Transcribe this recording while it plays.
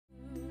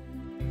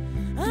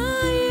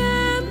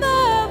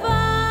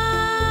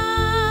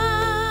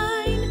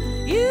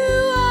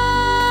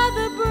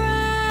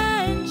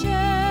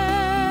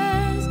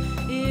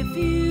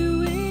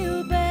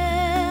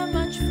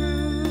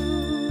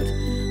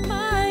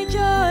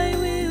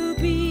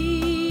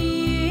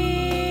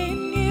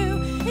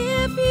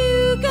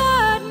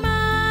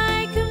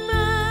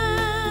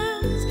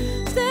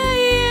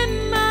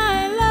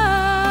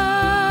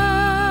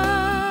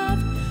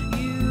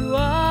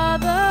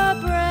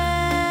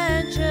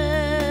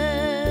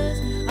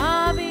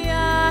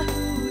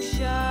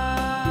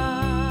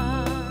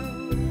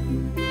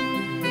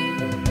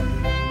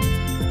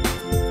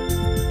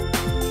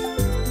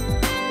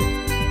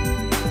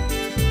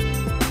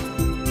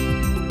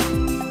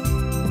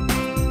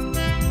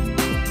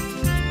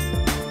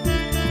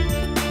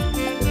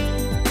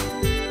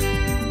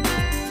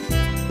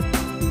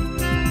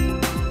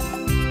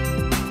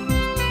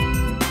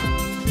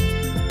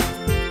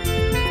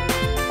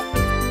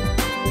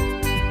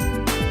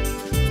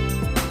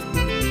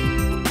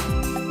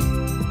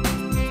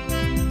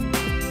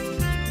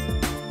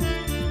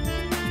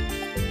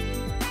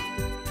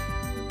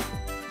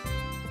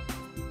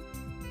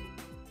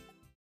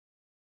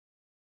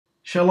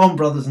Shalom,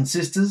 brothers and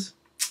sisters.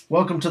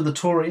 Welcome to the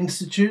Torah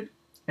Institute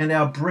and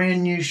our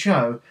brand new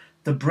show,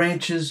 the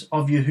Branches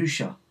of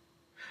Yahusha,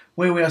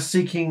 where we are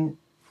seeking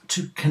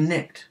to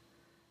connect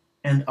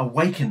and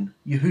awaken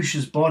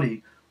Yahusha's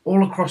body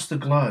all across the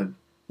globe.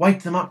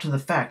 Wake them up to the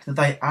fact that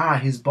they are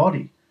his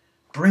body.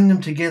 Bring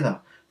them together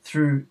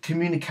through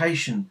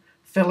communication,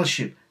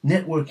 fellowship,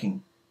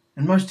 networking,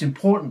 and most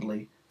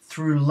importantly,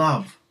 through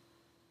love.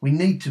 We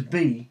need to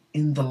be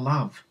in the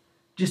love,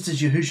 just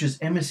as Yahusha's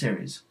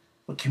emissaries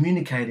were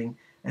communicating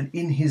and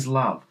in his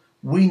love.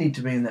 We need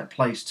to be in that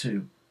place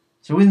too.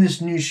 So in this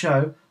new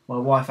show, my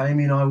wife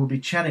Amy and I will be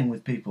chatting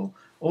with people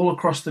all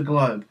across the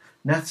globe.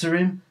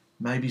 Natsarim,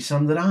 maybe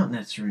some that aren't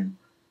Natsarim.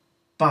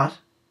 But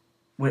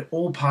we're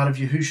all part of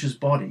Yahusha's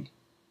body,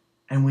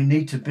 and we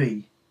need to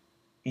be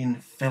in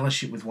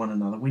fellowship with one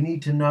another. We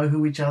need to know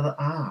who each other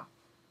are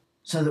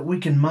so that we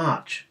can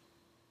march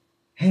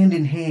hand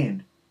in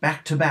hand,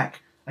 back to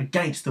back,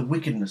 against the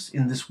wickedness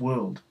in this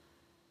world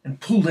and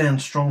pull down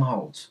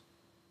strongholds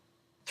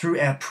through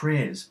our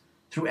prayers,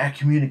 through our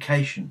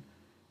communication,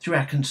 through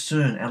our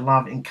concern, our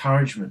love,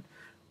 encouragement.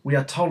 We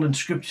are told in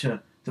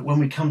Scripture that when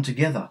we come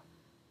together,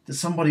 that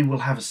somebody will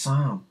have a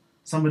psalm,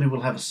 somebody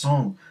will have a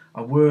song,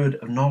 a word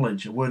of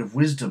knowledge, a word of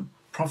wisdom,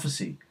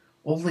 prophecy,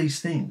 all these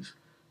things.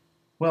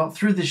 Well,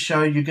 through this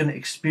show, you're going to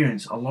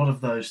experience a lot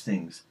of those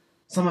things.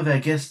 Some of our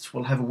guests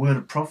will have a word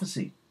of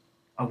prophecy,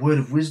 a word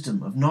of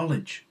wisdom, of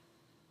knowledge.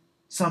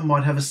 Some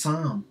might have a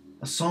psalm,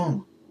 a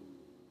song,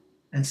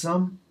 and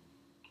some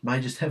may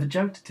just have a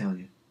joke to tell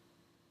you.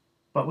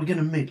 But we're going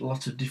to meet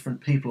lots of different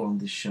people on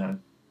this show,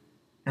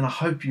 and I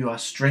hope you are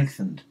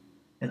strengthened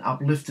and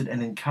uplifted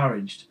and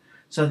encouraged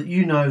so that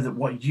you know that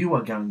what you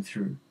are going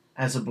through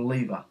as a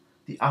believer,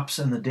 the ups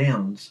and the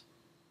downs,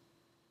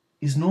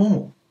 is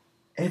normal.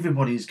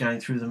 Everybody is going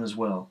through them as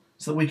well,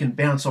 so that we can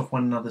bounce off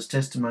one another's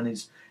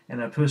testimonies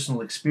and our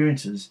personal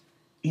experiences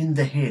in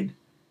the head,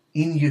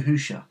 in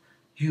Yahusha.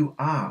 You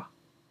are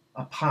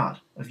a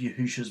part of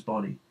Yahusha's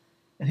body,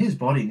 and his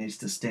body needs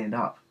to stand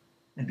up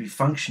and be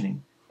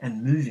functioning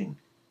and moving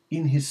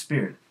in his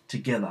spirit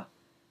together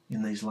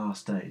in these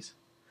last days.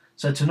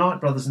 So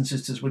tonight, brothers and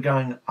sisters, we're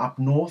going up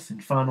north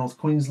in far north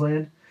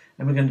Queensland,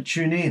 and we're going to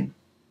tune in.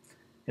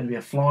 Going to be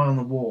a fly on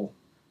the wall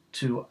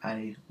to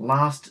a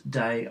last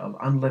day of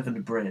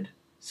unleavened bread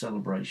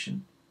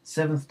celebration,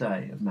 7th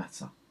day of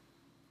Matzah,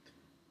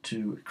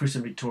 to Chris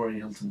and Victoria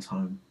Hilton's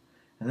home.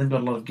 And they've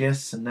got a lot of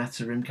guests and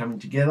Natsarim coming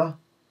together,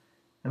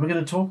 and we're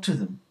going to talk to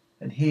them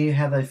and hear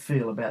how they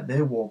feel about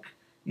their walk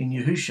in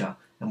Yahusha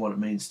and what it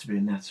means to be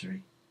a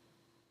Nazarene.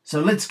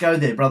 So let's go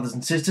there, brothers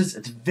and sisters.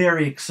 It's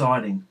very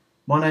exciting.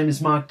 My name is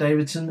Mark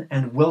Davidson,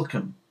 and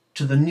welcome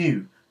to the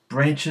new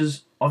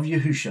Branches of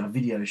Yahusha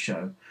video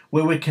show,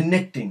 where we're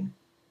connecting,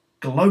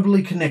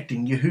 globally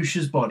connecting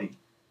Yahusha's body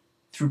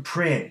through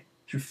prayer,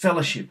 through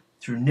fellowship,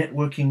 through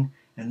networking,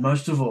 and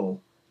most of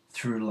all,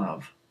 through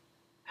love.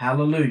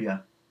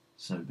 Hallelujah,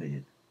 so be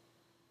it.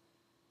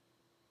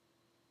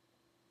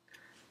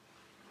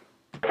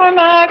 Hi,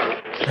 Mark.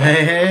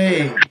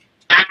 Hey.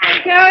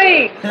 How are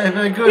you? Hey,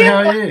 very good. How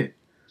are you?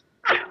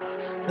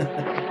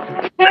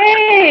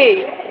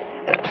 Hey.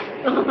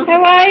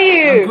 How are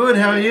you? I'm good.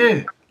 How are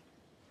you?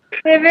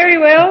 Yeah, very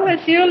well.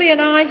 It's Julie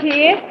and I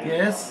here.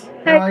 Yes.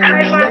 How are you,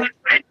 Millie?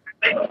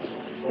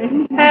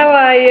 How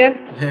are you?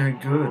 Very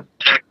good.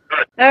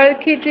 Are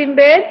the kids in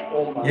bed?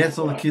 Yes,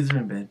 all the kids are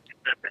in bed.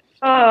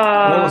 Oh,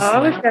 I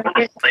was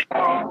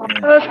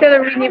going to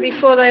ring you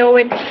before they all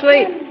went to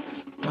sleep.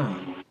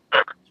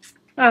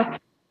 Oh.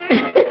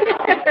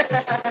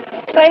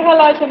 Say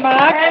hello to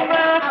Mark. Hi,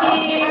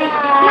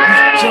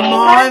 Marky.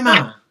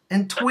 Jemima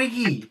and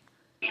Twiggy.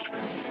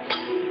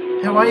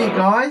 How are you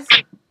guys?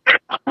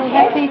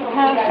 Happy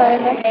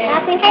Passover.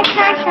 Happy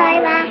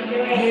Passover.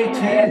 You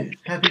too.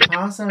 Happy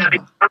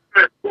Passover.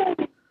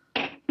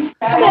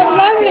 Yeah,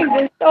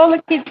 lovely. All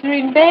the kids are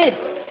in bed.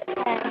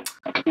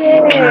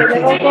 Yeah,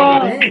 they're all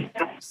gone.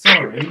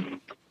 Sorry.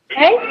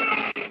 Hey?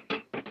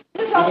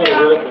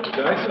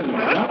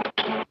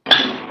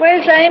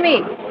 Where's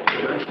Amy?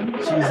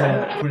 She's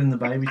putting the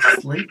baby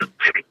to sleep.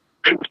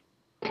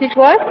 She's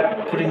what?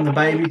 Putting the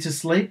baby to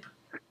sleep.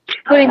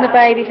 Putting the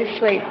baby to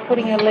sleep.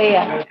 Putting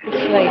Aaliyah to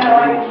sleep.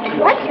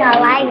 What's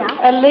Aaliyah?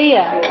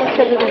 Aaliyah. That's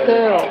a little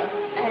girl.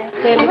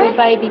 Their little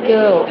baby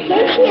girl.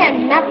 Is she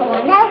another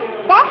one?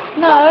 That's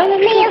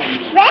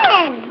Leah's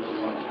friend.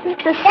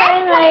 The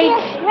same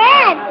age.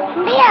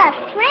 Leah's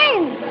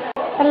friend.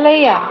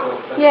 Aaliyah.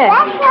 Yeah.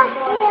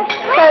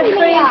 That's Leah's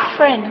Leah's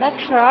friend.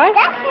 That's right.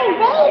 That's her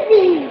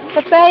baby.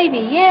 The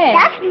baby, yeah.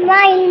 That's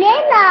my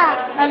Leah.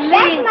 That's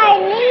my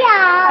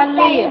Leah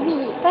baby.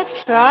 That's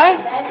right.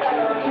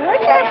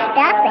 Who's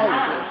that baby?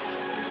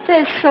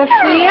 There's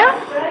Sophia.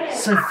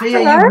 Sophia,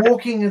 hello? You're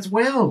walking as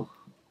well.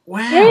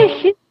 Wow. Yeah,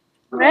 she's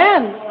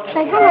around.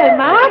 Say hello,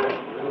 Mark.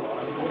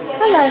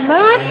 Hello,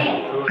 Mark.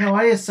 How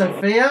are you,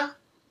 Sophia?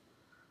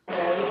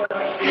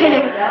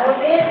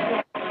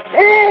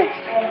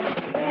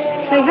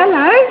 Say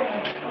hello.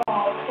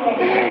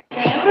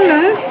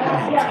 Hello.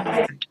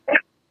 Fantastic.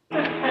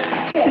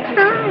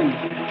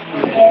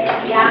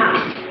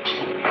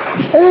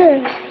 Hi.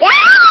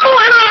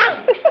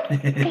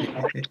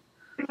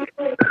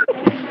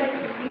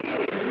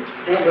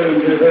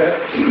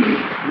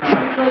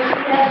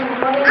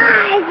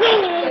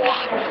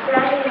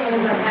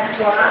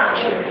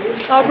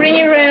 I'll bring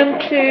you around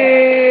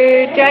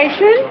to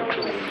Jason.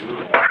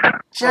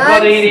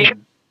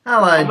 Jason.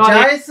 Hello,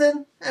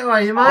 Jason. How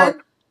are you, mate?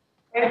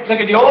 Look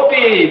at your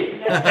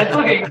beard. It's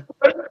looking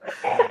good.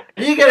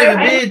 Are you getting a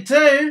beard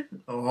too?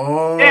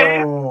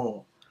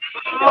 Oh.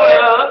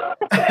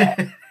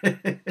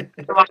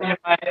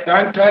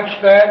 Don't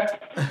touch that.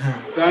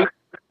 Don't touch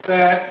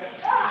that.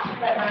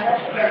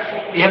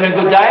 You having a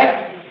good day?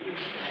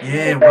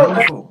 Yeah,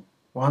 wonderful.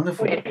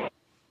 Wonderful. Where you going?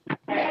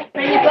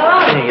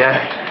 There you go.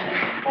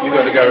 You've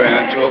got to go around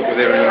and talk with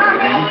everyone.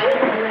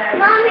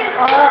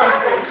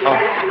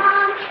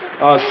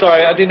 Oh,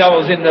 sorry. I didn't know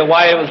it was in the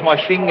way. It was my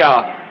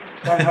finger.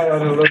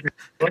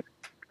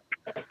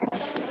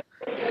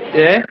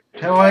 Yeah?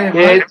 How are you,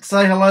 mate?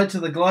 Say hello to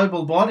the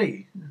global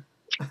body.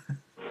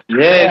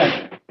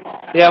 Yes.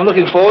 Yeah, I'm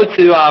looking forward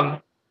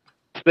to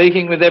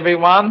speaking with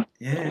everyone.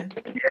 Yeah.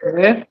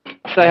 Yeah.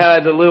 Say hello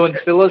to Lou and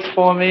Phyllis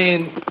for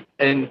me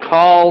and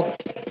Cole.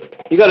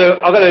 I've got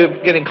to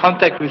get in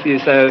contact with you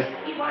so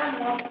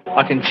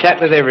I can chat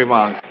with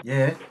everyone.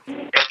 Yeah.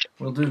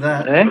 We'll do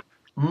that. Yeah?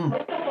 Mm.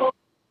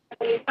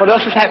 What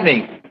else is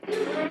happening?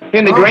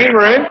 You're in the green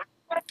room.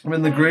 I'm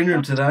in the green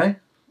room today.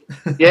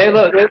 Yeah,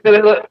 look.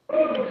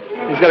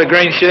 He's got a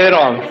green shirt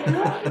on.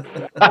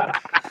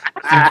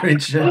 It's a green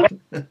shirt.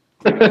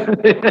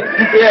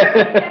 Yeah.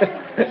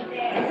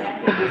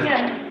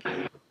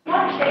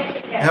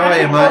 How are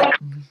you, mate?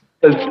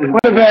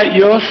 What about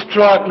your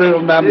striped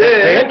little number?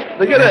 Yeah,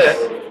 look at it.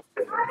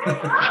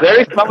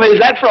 Very smart. Where is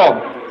that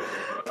from?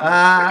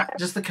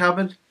 Just the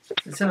cupboard.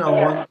 It's an old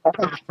one.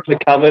 The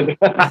cupboard.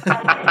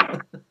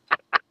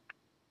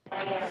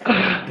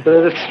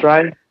 That's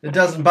strange. It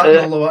doesn't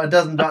button all the way. It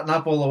doesn't button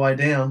up all the way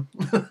down.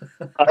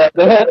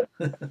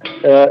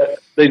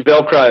 These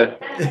Velcro.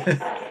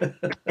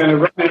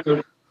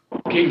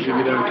 Keys if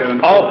you don't go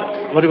and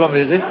Oh, what do you want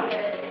me to do?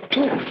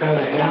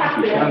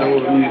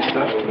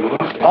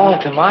 Oh,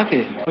 to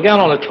market. We're going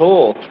on a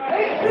tour.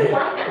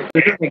 Is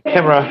there a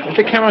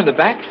camera in the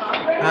back?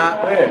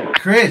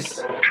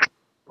 Chris.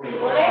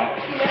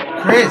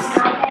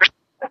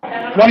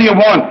 What do you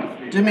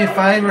want? Do me a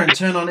favour and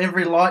turn on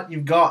every light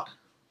you've got.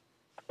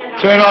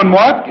 Turn on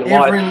what?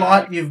 Every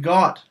light you've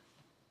got.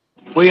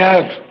 We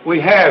have.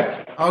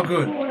 Oh,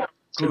 good.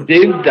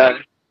 Dim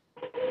done.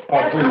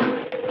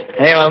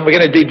 Hang on, we're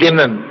going to de-dim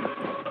them.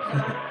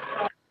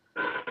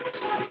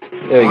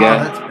 There we go.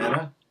 That's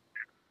better.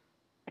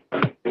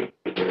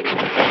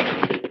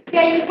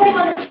 Yeah, you put him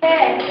on the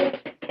chair.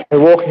 We're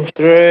walking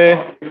through.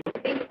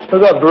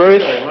 We've got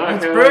Bruce.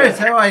 It's Bruce.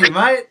 How are you,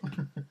 mate?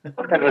 I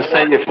haven't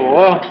seen you for a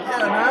while.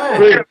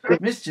 Yeah, I know.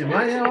 Missed you,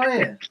 mate. How are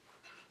you?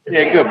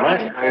 Yeah, good,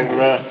 mate.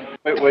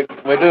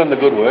 We're doing the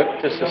good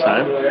work, just the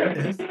same.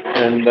 Yes.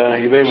 And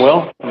you've been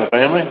well in the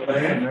family?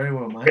 Yeah, very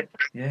well, mate.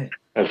 Yeah.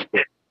 That's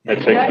good.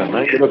 That's excellent,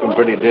 mate. You're looking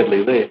pretty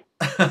deadly there.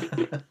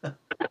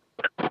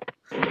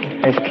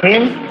 It's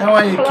Kim. How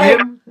are you,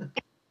 Kim?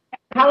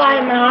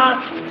 Hello,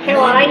 Mark. How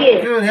are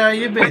you? Good. How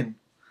you been?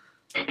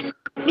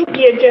 Look,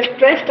 you're just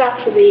dressed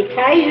up for the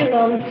occasion.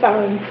 I'm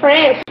so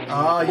impressed.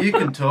 Oh, you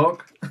can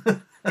talk. Yeah,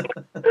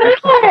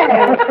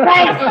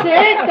 great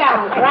shirt,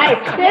 though.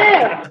 Great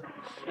shirt.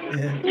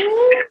 Yeah.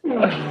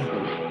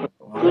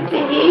 Good to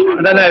hear.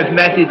 I don't know if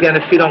Matthew's going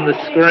to fit on the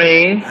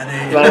screen.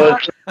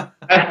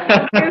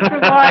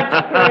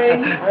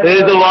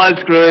 There's the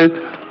widescreen.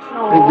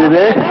 Is it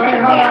there?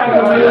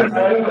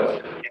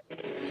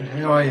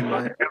 How are you,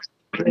 mate?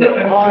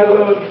 Hi,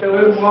 Lou and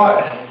Phyllis.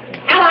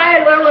 Hello,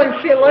 Lou and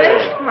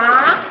Phyllis,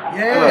 Mark.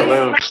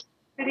 Yeah.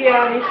 Video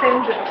and he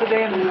sends it to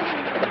them.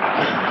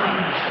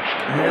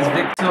 There's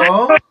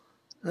Victor.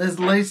 There's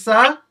Lisa.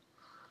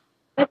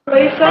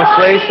 Lisa? That's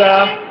Lisa.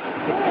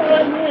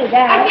 I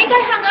think I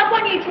hung up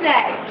on you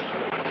today.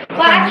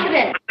 By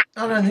accident. I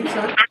don't think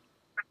so.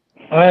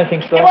 I don't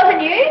think so. It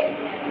wasn't you?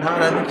 No, I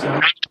don't think so.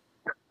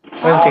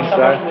 I don't think so.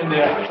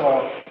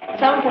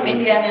 Someone from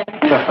India.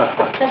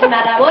 Doesn't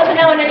matter. Wasn't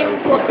no one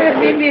anymore.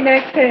 Good Indian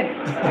accent.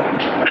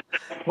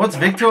 What's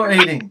Victor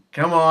eating?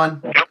 Come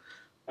on.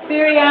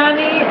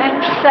 Biryani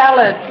and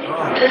salad.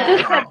 Oh, They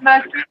just had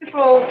most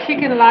beautiful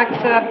chicken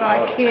laksa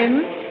by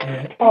Kim.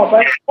 yeah. Oh,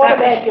 but what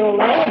about your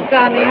lamb?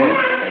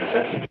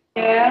 Stunning.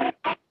 Yeah.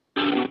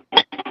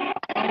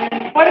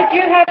 And what did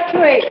you have to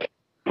eat?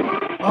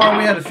 Oh,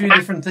 we had a few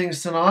different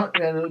things tonight.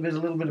 We had a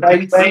little bit of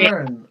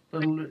pizza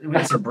and we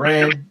had some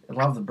bread. I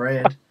love the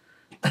bread.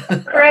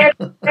 Bread.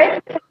 Yeah.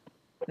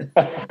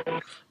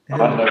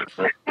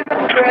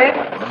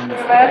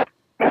 Bread.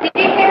 Did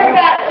you hear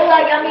about all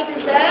our yummy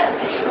desserts?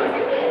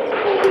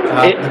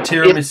 The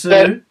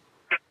tiramisu.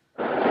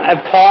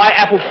 Apple pie,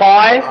 Apple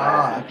pie.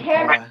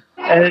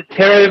 and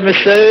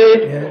tiramisu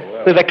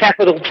Yeah. with a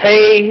capital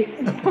T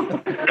and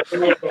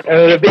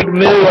with a big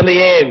moo on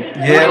the end.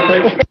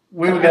 Yeah,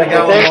 we were going to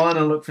go online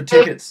and look for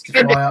tickets to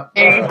fly up.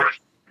 Hey,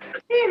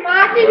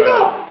 Mark,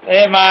 look.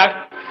 Hey,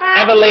 Mark.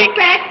 Have a lick.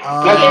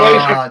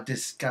 Oh,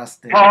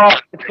 disgusting. Oh,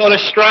 It's called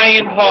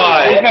Australian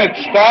pie, isn't it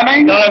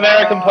stunning? not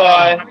American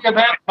pie. Look at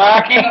that,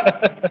 Marky.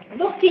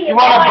 Look to You your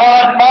want a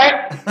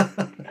right. bite,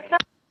 mate?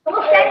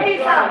 Look, send me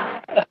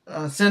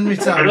some. Send me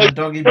some in a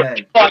doggy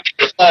bag. Like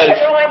this, those.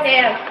 Right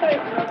now.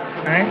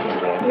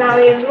 No,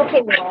 he's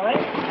looking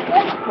right.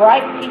 That's a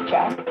great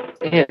picture.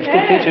 Yeah, it's a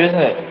good picture, isn't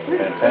it?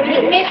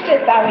 He missed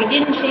it though. He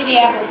didn't see the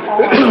apple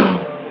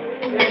pie.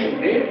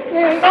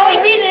 No, he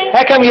didn't.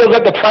 How come you've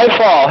got the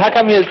profile? How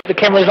come the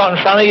camera's not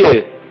in front of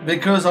you?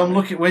 Because I'm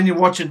looking. When you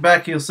watch it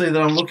back, you'll see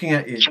that I'm looking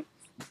at you.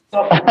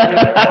 Oh,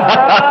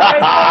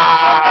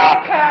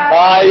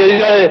 you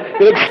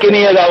look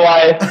skinnier that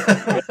way.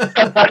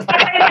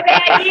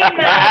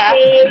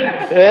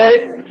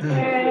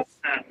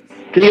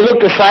 Can you look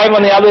the same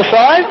on the other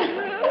side?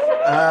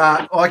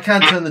 I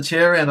can't turn the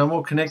chair around. I'm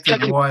all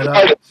connected wired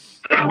up.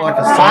 I'm like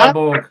a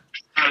cyborg.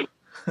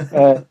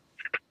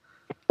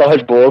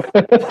 Cyborg.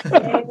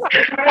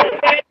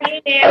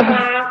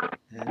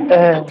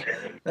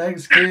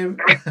 Thanks, Kim.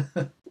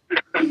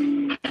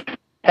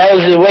 How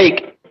was your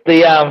week?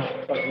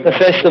 The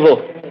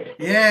festival.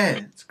 Yeah,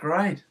 it's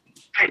great.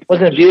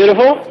 Wasn't it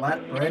beautiful? Flat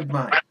bread,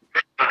 mate.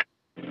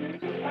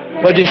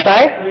 What'd you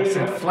say? I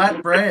said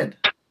flat bread.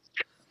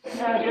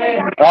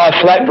 Oh,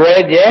 flat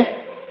bread, yeah.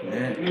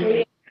 Yeah,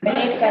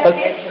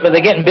 But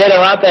they're getting better,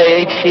 aren't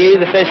they, each year,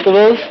 the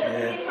festivals?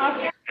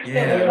 yeah.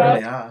 Yeah, they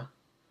really are.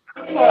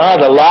 Oh,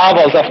 the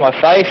lava was off my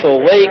face all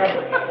week.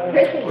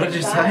 What did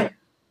you say?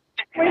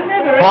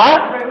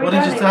 Huh? What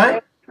did you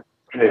say?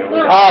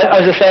 Oh,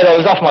 I just said I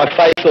was off my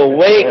face all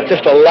week.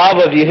 Just the love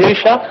of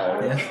Yahusha.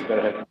 Yes.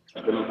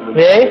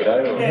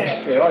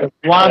 Yeah?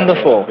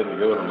 Wonderful.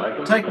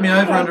 Take me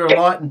over under a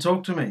light and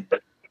talk to me.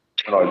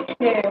 Talk to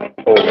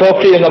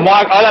you in the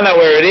mic. I don't know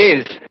where it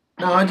is.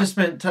 No, I just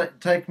meant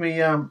take me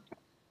where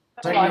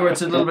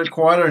it's a little bit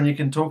quieter and you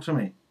can talk to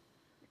me.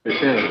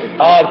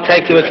 Oh,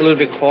 take you. It's a little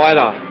bit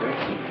quieter.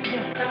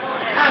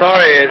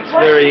 Sorry, it's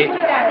very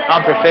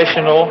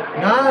unprofessional.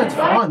 No, it's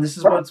fine. This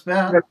is what it's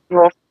about. I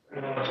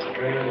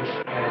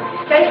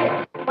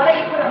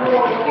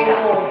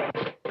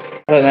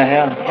don't know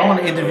how. I want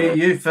to interview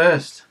you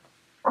first.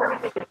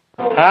 Huh?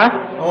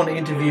 I want to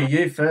interview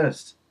you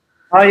first.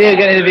 Oh, yeah, you're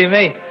going to interview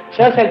me.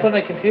 Show us how to put on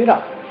the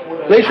computer.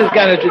 Lisa's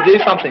going to do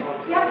something.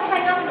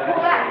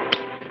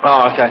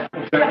 Oh, okay.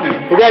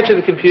 We'll go to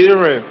the computer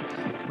room.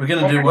 We're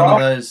going to do one of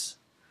those.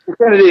 We're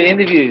going to do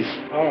interviews.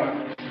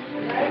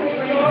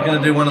 We're going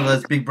to do one of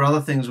those Big Brother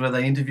things where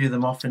they interview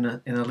them off in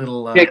a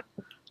little. Yeah.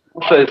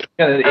 So it's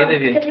going to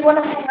interview. Did you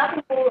want to hang up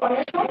and call on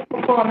this one?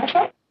 Call on this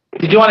one?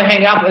 Did you want to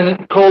hang up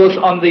and call us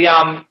on the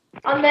On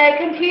the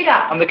computer.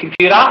 On the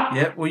computer?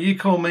 Yeah. Well, you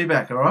call me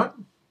back, all right?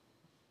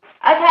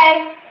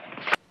 Okay.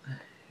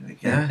 Here we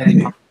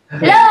go.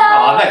 Hello.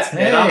 Oh, that's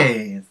better.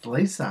 Hey, it's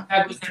Lisa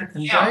How good's that?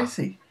 and Yeah.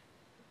 Jacy.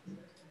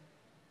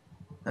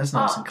 That's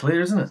nice and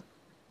clear, isn't it?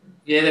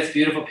 Yeah, that's a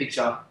beautiful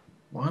picture.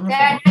 Wonderful.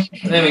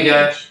 There we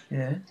go.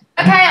 Yeah.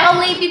 Okay, I'll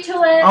leave you to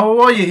it. Oh, well,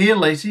 while you're here,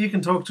 Lisa, you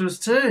can talk to us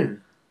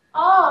too.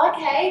 Oh,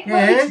 okay.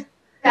 Yeah.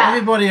 Yeah.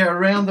 Everybody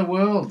around the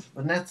world,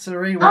 the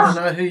Natsarim, want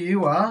to know who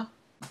you are.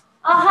 Oh,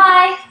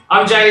 hi.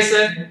 I'm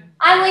Jason.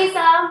 I'm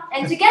Lisa.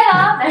 And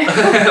together.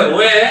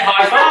 We're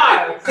high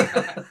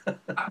five.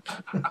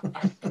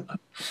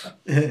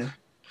 Yeah.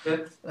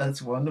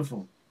 That's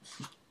wonderful.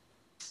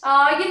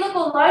 Oh, you look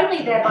all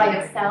lonely there by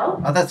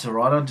yourself. Oh, that's all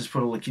right. I'll just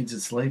put all the kids to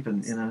sleep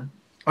and,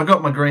 I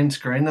got my green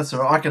screen. That's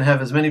all right. I can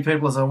have as many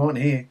people as I want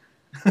here.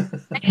 Make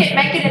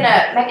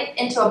it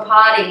into a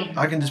party.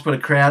 I can just put a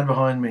crowd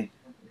behind me.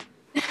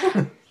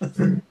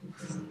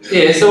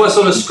 Yeah, so what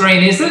sort of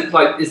screen is it?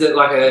 Like, is it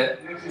like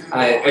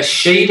a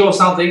sheet or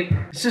something?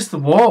 It's just the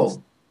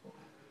wall.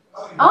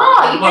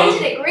 Oh, you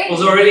painted it green. It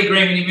was already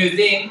green when you moved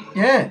in.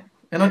 Yeah.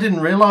 And I didn't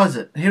realise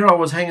it. Here I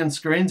was hanging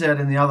screens out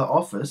in the other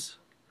office.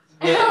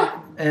 Yeah.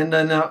 And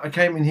then I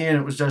came in here and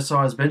it was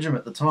Josiah's bedroom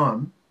at the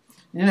time.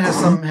 You know how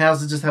some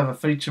houses just have a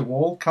feature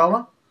wall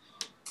colour?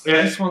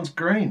 Yeah. This one's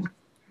green.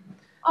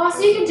 Oh,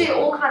 so you can do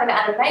all kind of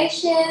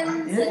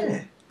animations.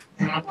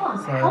 Yeah.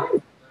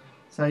 Oh,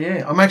 So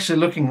yeah, I'm actually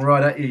looking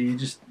right at you.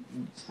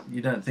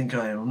 You don't think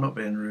I am. I'm not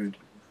being rude.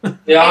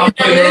 Yeah, I'm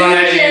It's an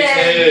looking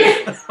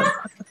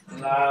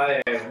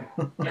at you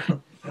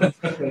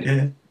too.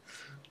 Yeah.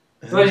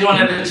 What did you want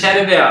to have a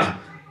chat about?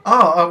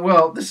 Oh,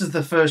 well, this is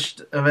the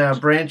first of our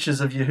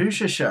Branches of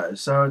Yahusha show.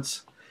 So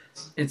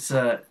it's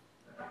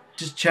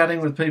just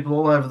chatting with people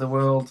all over the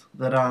world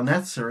that are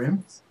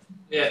Natsarim.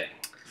 Yeah.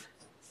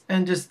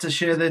 And just to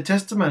share their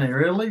testimony,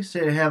 really,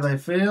 see how they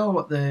feel,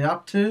 what they're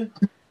up to.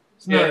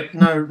 It's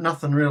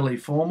nothing really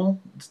formal.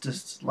 It's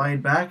just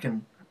laid back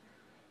and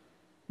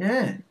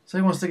yeah. So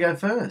who wants to go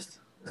first?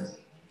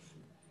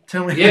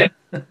 Tell me. Yeah.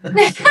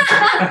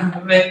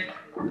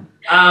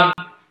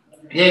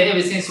 Yeah,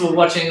 ever since we were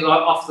watching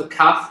like Off the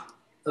Cuff,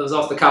 it was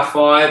Off the Cuff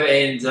 5,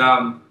 and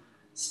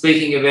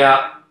speaking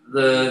about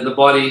the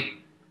body,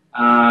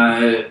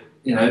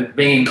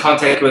 being in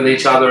contact with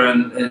each other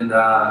and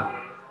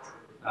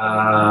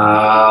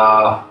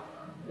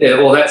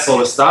all that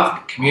sort of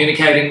stuff,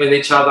 communicating with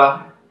each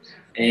other.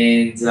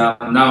 and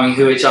knowing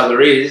who each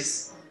other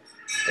is,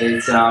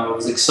 it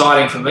was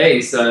exciting for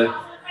me. So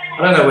I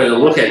don't know whether to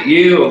look at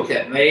you or look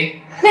at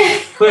me.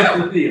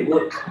 Where do you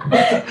look?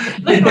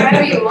 Look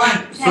wherever you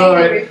want. Change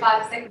every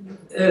 5 seconds.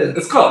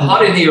 It's quite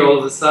hot in here all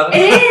of a sudden.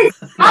 It is.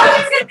 I was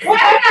just going to say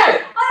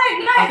that. I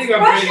don't know. I think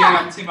I'm breathing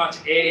up too much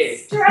air.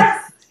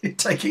 Stress. You're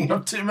taking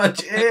up too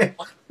much air.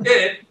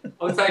 Yeah,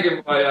 I'm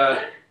taking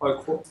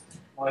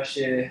my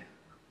share.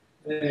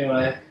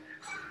 Anyway.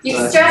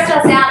 You've stressed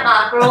us out,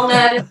 Mark. We're all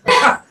nervous.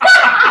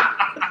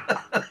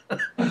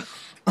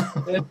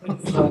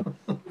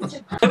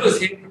 It was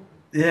him.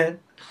 Yeah.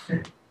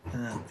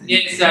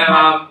 Yeah, so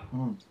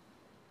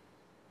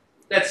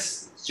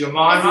that's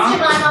Jemima. This is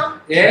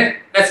Jemima. Yeah,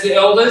 that's the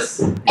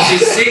eldest.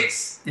 She's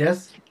 6.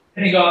 Yes.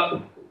 And you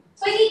got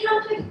Twiggy,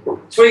 come Twiggy.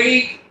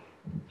 Twiggy.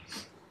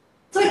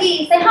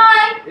 Twiggy, say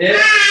hi. Yeah.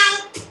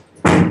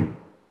 Hi.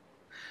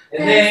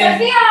 And then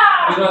Sophia.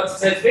 we got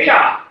Sophia.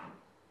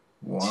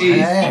 Wow. She's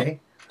Hey.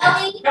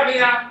 Ellie.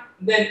 coming up.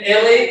 Then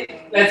Ellie,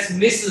 that's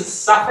Mrs.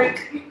 Suffolk.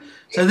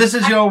 So this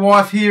is your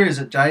wife here, is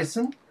it,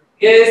 Jason?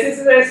 Yes,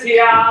 this is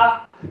here.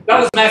 That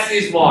was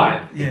Matthew's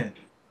wife. Yeah.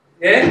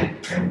 Yeah?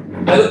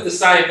 They look the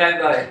same,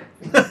 don't they?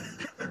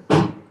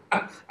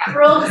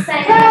 We're all the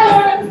same.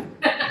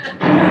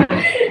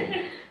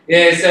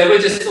 Yeah, so we're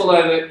just all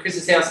over at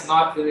Chris's house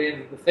tonight for the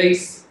end of the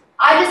feast.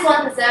 I just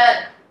want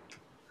dessert.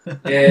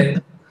 Yeah.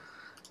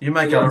 You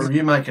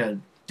make a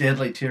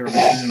deadly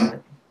tiramisu,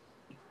 mate.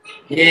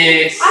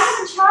 Yes. I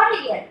haven't tried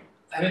it yet.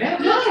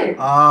 Haven't you? No.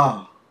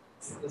 Ah.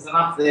 There's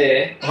enough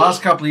there. The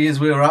last couple of years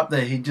we were up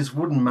there, he just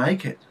wouldn't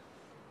make it.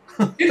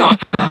 You're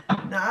not.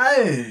 No.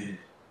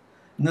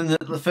 And then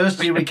the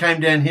first year we came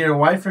down here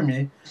away from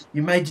you,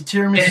 you made your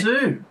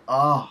tiramisu.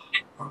 Oh.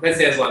 That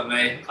sounds like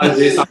me. I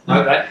do something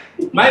like that.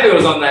 Maybe it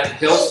was on that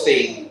health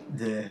thing.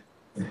 Yeah.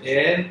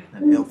 Yeah.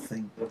 That health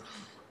thing.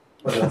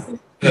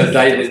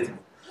 David.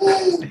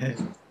 Yeah.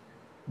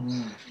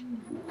 Mm.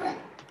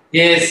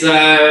 Yeah, so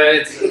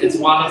it's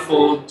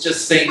wonderful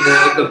just seeing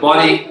the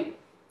body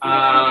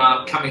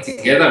coming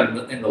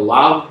together in the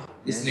love,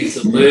 listening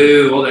to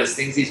Lou, all those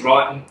things he's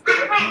writing,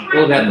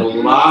 all about the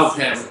love,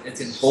 how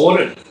it's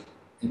important,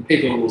 and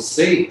people will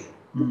see,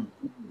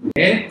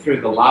 yeah,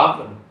 through the love.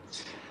 And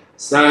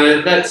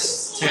so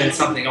that's turned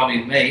something on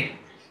in me,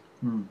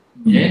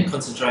 yeah,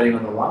 concentrating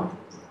on the love.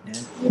 Yeah.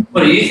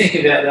 What do you think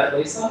about that,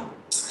 Lisa?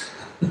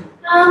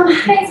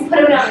 Thanks for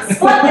putting me on the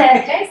spot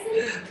there,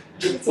 Jason.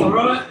 It's all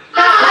right.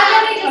 No,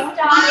 I've only just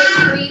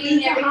started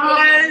reading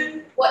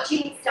everything,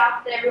 watching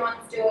stuff that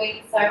everyone's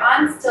doing, so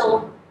I'm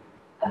still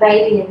a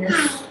baby in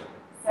this.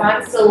 So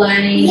I'm still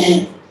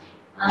learning,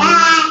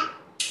 and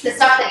the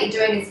stuff that you're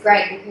doing is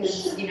great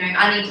because, you know,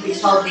 I need to be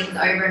told things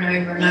over and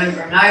over and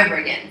over and over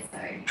again. So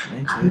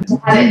to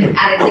have it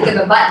at a click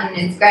of a button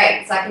is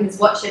great. So I can just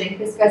watch it and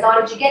Chris goes,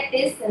 oh, did you get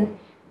this? And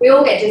we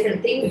all get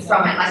different things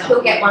from it. Like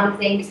he'll get one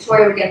thing,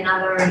 Victoria will get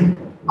another, and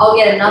I'll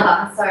get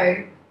another.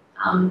 So,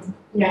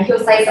 you know, he'll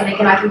say something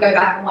and I can go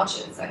back and watch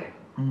it. So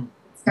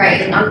it's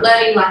great. And I'm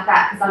learning like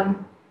that because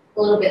I'm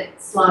a little bit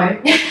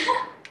slow.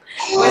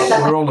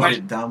 We're all a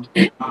bit dumb.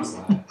 So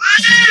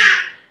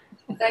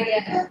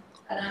yeah,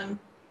 but,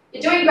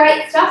 you're doing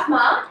great stuff,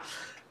 Mark.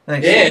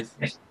 Thanks. Yeah.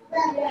 Liz.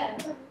 Yeah.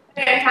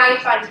 I don't know how you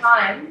find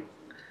time.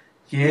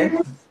 Yeah.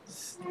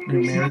 It's a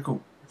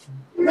miracle.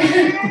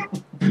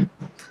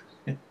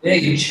 Yeah,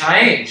 you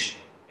change.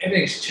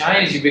 Everything's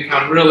changed. You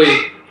become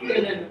really,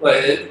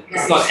 like,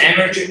 it's not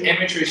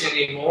amateurish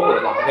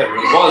anymore. Like, whatever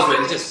it was, but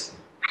it's just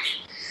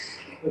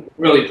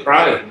really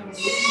pro.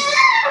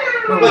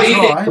 Well, What do you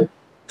try. think?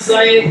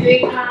 Say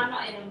anything?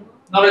 Not anymore.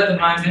 Not at the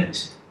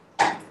moment.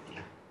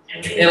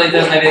 Ellie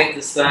doesn't have anything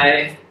to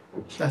say.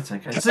 That's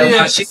okay.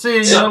 See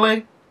you,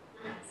 Shirley.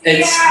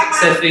 It's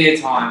Sophia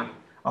time.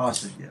 Oh, I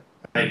see, yeah.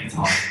 Baby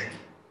time.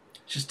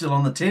 She's still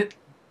on the tit?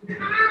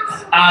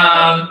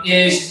 Yeah,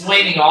 she's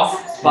weaning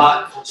off,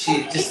 but she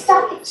needs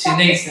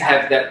to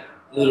have that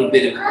little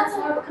bit of,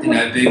 you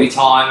know, booby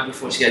time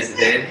before she goes to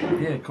bed.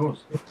 Yeah, of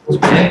course.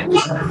 Yeah.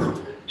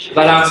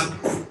 But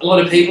a lot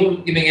of people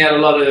giving out a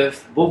lot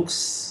of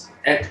books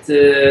at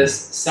the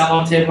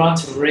salon to everyone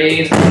to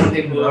read. A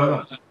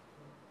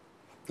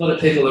lot of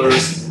people are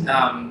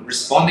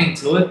responding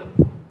to it,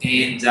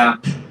 and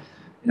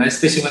you know,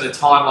 especially when a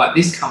time like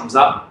this comes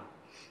up,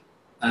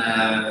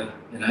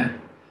 you know,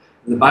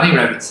 the bunny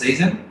rabbit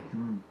season.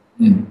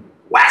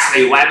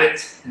 Waspy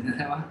wabbit.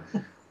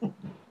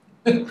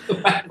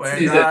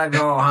 We're gonna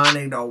go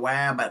hunting the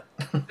wabbit.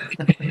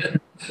 Yeah.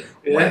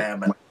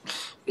 Wabbit.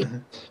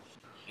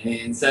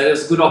 And so there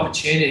was a good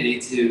opportunity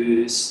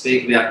to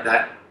speak about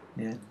that.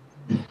 Yeah.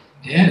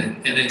 Yeah,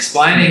 and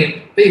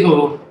explaining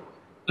people,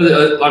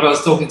 like I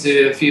was talking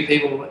to a few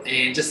people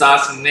and just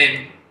asking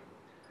them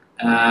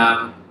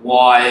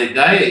why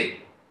they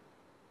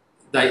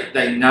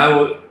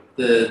know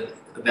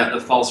about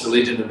the false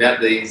religion, about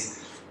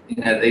these, you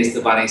know, the Easter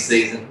Bunny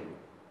season,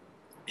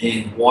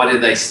 and why do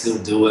they still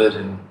do it?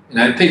 And you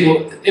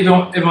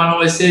know, everyone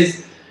always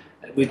says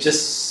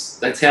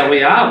that's how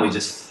we are. We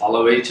just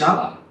follow each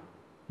other.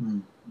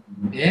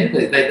 Yeah,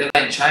 they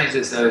don't change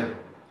it. So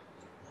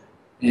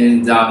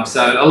And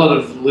so a lot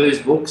of Lou's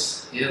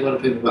books. Yeah, a lot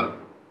of people got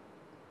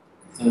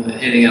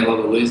handing out a lot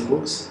of Lou's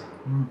books,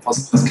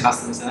 fossilized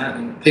customs and that,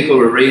 and people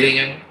were reading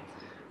them,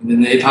 and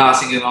then they're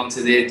passing it on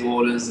to their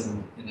daughters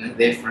and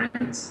their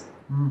friends.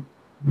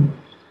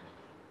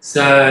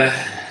 So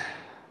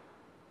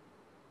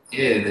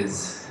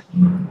there's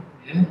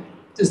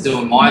just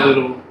doing my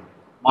little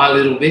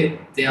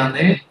bit down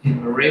there in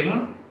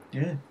Mariba.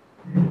 Yeah.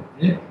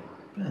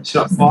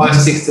 Shop 5,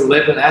 6 to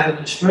 11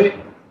 Atherton Street.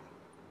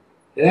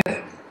 Yeah.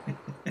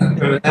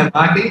 Remember that,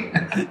 Marky?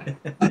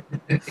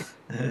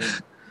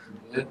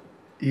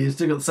 You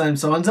still got the same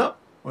signs up?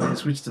 Or you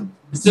switched them?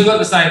 Still got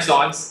the same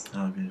signs.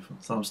 Oh, beautiful.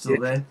 So I'm still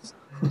there?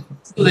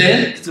 Still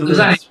there. Still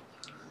there.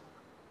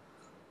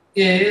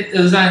 It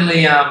was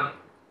only about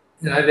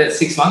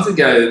 6 months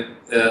ago,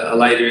 a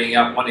lady ringing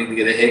up wanting to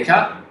get a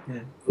haircut. Yeah.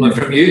 Like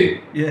from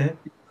you. Yeah.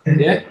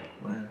 Yeah.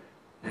 Wow.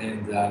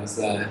 And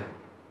so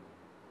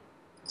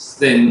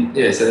then,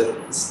 so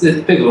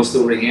people are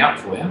still ringing up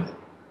for you,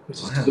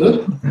 which is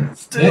good.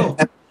 Still.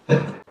 Yeah,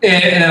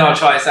 and then I'll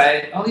try and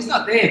say, oh, he's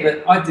not there,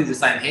 but I do the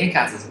same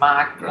haircuts as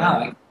Mark.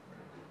 No,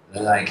 they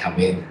don't come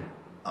in.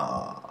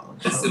 Oh,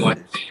 That's the way.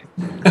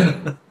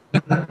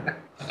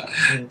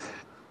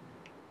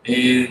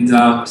 And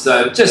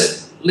so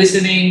just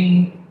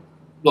listening,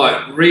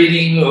 like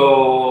reading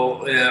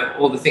or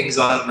all the things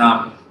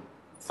on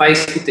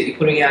Facebook that you're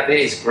putting out there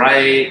is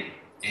great.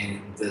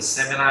 And the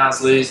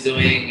seminars Lou's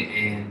doing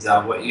and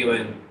what you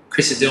and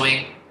Chris are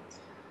doing,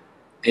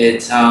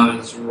 it's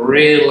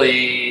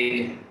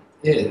really,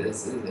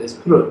 it's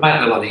made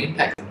a lot of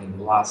impact on me in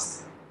the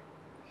last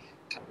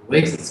couple of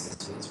weeks.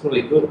 It's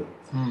really good.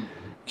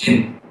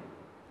 And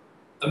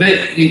I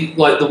bet,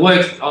 like the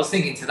work, I was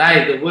thinking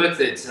today, the work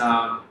that,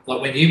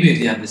 like when you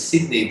moved down to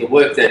Sydney, the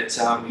work that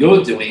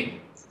you're doing,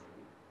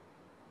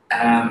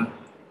 I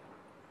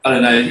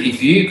don't know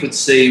if you could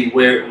see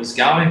where it was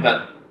going,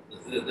 but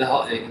the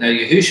whole,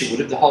 Yahusha would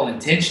have, the whole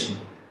intention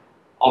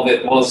of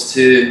it was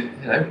to,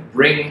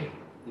 bring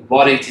the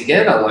body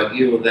together, like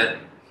you were that,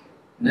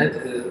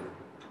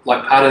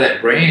 like part of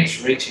that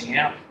branch reaching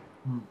out.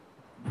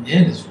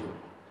 Yeah,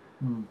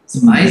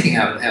 it's amazing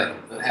how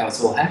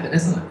it's all happened,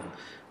 isn't it?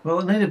 Well,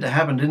 it needed to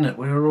happen, didn't it?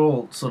 We were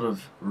all sort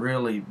of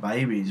really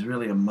babies,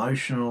 really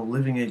emotional,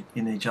 living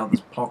in each other's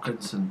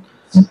pockets and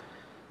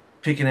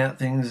picking out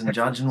things and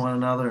judging one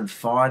another and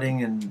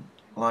fighting, and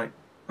like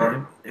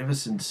ever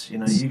since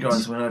you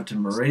guys went over to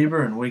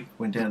Mariba and we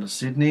went down to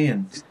Sydney,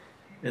 and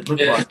it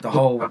looked like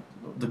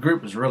the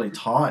group was really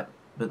tight,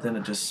 but then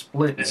it just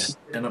split.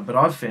 But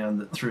I've found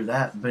that through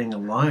that, being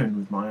alone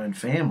with my own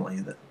family,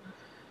 that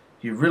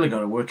you've really got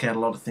to work out a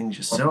lot of things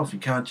yourself. You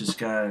can't just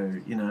go,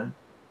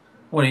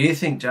 what do you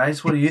think,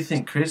 Jace? What do you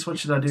think, Chris? What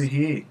should I do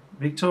here?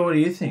 Victor, what do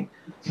you think?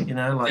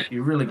 Like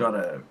you really got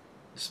to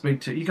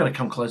you got to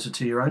come closer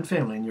to your own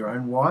family and your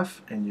own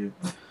wife, and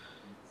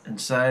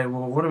say,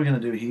 well, what are we going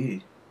to do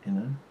here?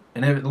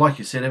 And like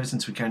you said, ever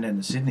since we came down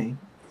to Sydney,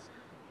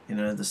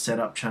 the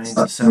setup changed,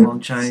 the salon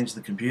changed,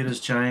 the computers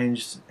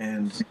changed,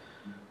 and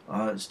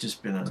it's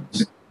just been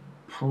it's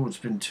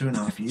been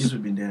 2.5 years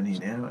we've been down here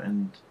now,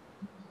 and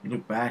you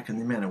look back and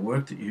the amount of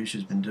work that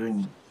Yahusha's been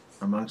doing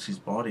amongst his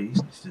body,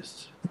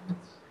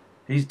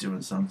 he's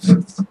doing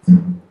something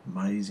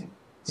amazing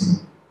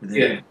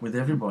with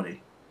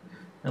everybody.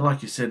 And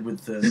like you said,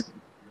 with the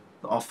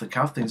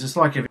off-the-cuff things, it's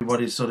like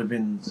everybody's sort of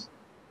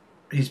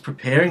he's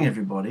preparing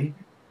everybody,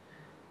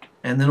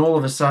 and then all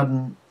of a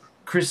sudden,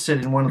 Chris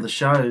said in one of the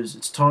shows,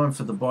 it's time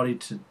for the body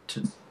to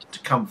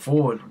come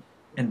forward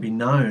and be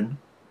known.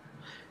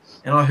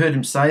 And I heard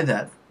him say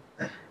that.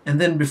 And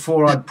then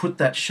before I'd put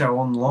that show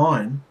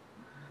online,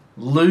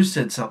 Lou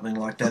said something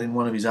like that in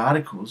one of his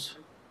articles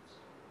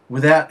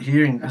without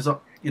hearing, because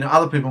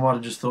other people might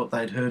have just thought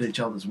they'd heard each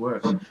other's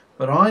work.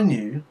 But I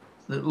knew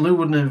that Lou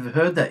wouldn't have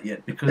heard that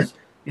yet because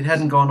it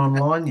hadn't gone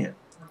online yet.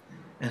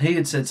 And he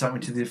had said something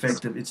to the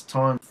effect of it's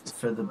time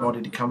for the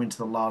body to come into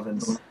the love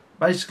and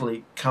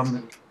basically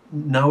come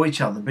know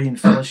each other, be in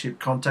fellowship,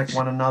 contact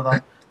one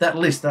another. That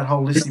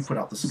whole list he put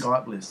up, the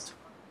Skype list.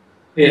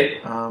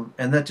 Yeah.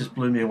 And that just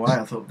blew me away.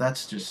 I thought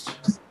that's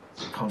just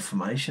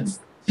confirmation,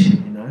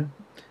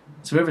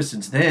 So ever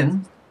since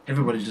then,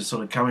 everybody's just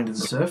sort of coming to the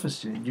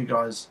surface. You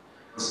guys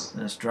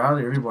in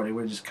Australia, everybody,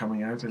 we're just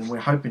coming open, and we're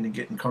hoping to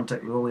get in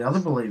contact with all the other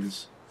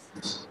believers.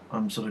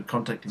 I'm sort of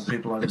contacting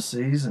people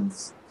overseas and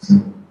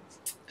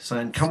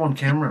saying, come on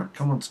camera,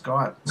 come on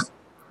Skype,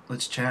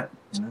 let's chat,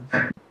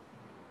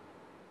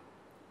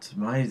 It's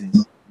amazing.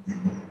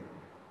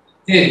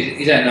 Yeah,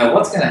 you don't know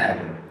what's going to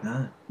happen.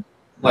 No.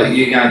 Like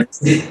you're going to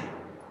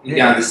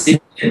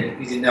sit and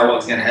you didn't know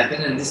what's going to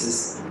happen, and this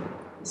is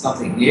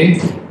something new.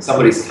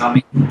 Somebody's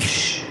coming.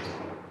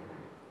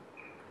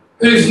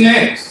 Who's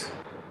next?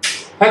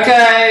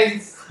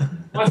 Okay,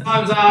 my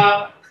time's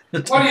up.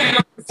 What are you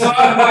looking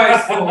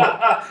sideways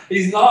for?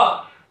 He's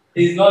not,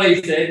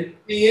 he said.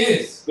 He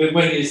is. But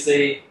when you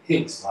see,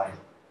 he'll explain.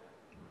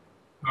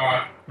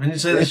 Alright. When you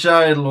see the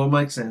show, it'll all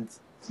make sense.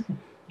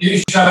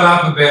 You shut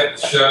up about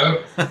the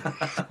show.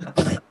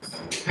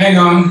 Hang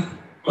on.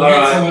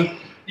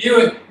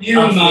 You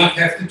and Mark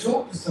have to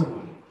talk to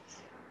someone.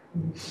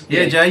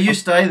 Yeah, Jay, you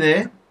stay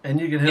there and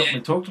you can help me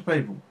talk to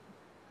people.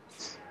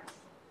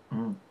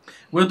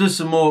 We'll do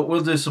some more.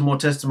 We'll do some more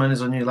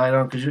testimonies on you later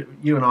on because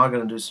you and I are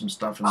going to do some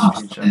stuff in the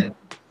future.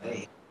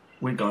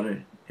 We got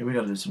to. Yeah, we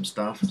got to do some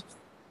stuff.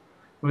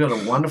 We got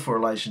a wonderful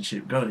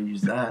relationship. Got to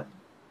use that.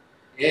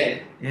 Yeah.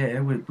 Yeah,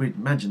 we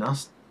imagine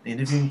us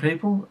interviewing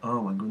people.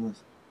 Oh my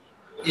goodness.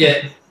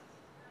 Yeah.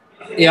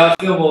 Yeah,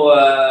 I feel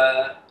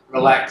more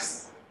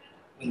relaxed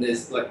when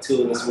there's like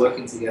two of us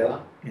working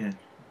together. Yeah.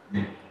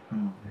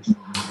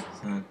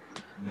 So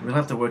we'll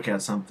have to work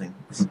out something.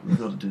 We've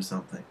got to do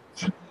something.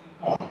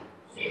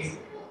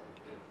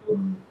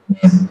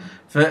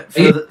 For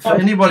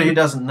anybody who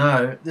doesn't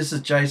know, this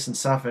is Jason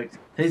Suffolk.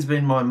 He's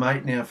been my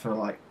mate now for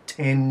like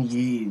 10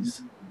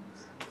 years.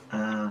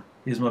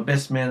 He was my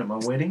best man at my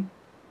wedding,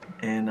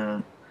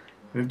 and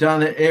we've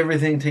done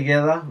everything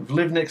together. We've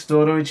lived next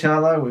door to each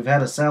other. We've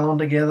had a salon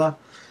together.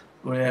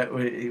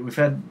 We've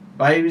had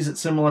babies at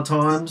similar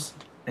times,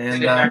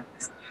 and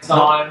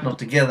not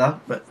together,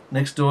 but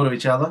next door to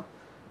each other.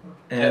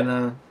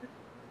 And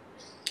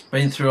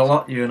been through a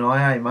lot, you and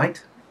I,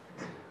 mate?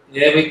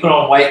 Yeah, we put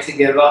on weight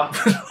together.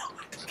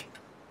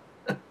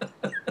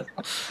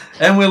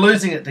 And we're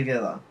losing it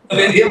together. I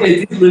mean, yeah,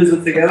 we did lose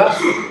it together.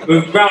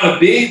 We've grown a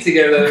beard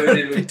together.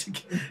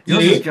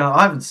 Yours is going,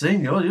 I haven't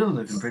seen yours. You're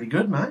looking pretty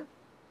good, mate.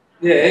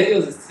 Yeah,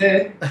 yours is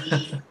fair.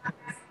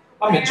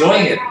 I'm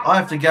enjoying it. I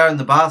have to go in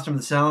the bathroom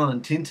of the salon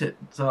and tint it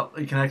so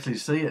you can actually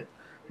see it.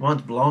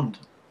 Mine's blonde.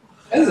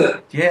 Is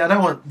it? Yeah, I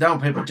don't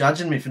want people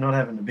judging me for not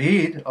having a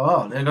beard.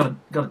 Oh, they've got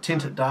to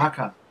tint it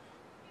darker.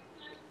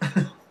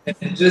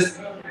 Just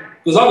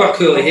because I've got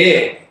curly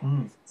hair,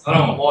 I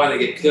don't want mine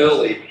to get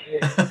curly.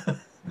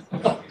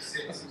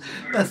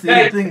 That's the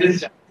other thing.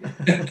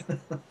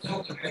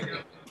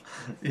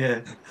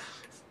 Yeah.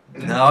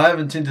 No, I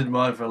haven't tinted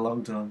mine for a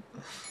long time.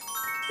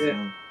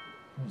 Yeah.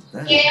 What's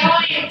that? Yeah,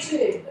 I am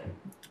too.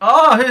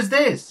 Oh, who's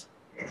this?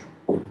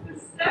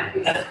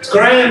 It's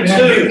Graham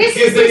too. This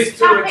Give is these his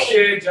two a puppy.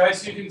 share,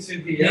 Jace. You can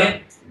sit here. Yeah.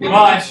 You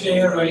might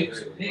share each.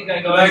 Here you go,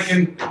 They guys.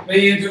 can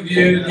be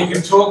interviewed. You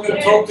can talk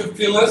to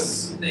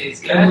Phyllis There you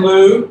and go.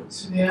 Lou.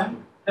 Sit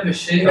down. Have a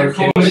sheet.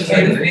 Okay.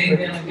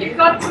 You've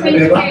got to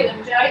interview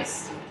them,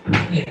 Jace.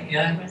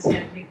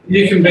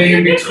 You can be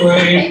in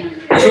between.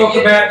 Talk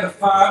about the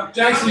farm.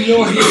 Jason,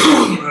 you're here.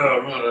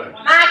 Oh, right.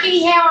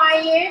 Marky, how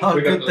are you? Oh,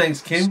 We got good, the-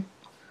 thanks, Kim.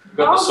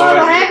 Got the Oh, side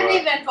God, I here, haven't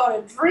right? even got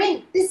a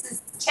drink. This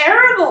is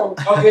terrible.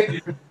 I'll get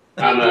you.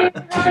 No,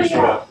 she's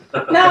right.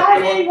 No, I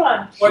need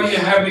one. What are you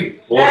having?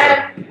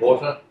 Water.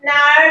 Water. No,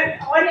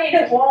 I need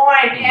a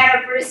wine out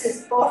of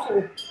Bruce's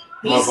bottle.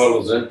 My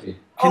bottle's empty.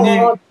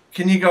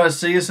 Can you guys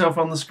see yourself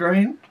on the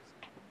screen?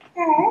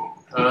 Yeah.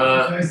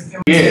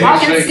 I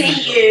can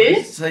see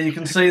you. So you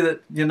can see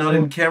that you're not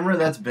in camera?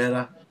 That's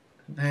better.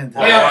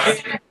 Yeah.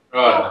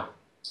 Right.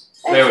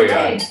 There we go.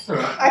 Okay.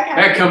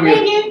 How come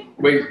Thank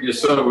you. you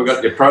sort of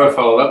got your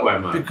profile that way,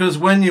 mate? Because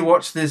when you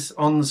watch this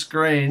on the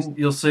screen,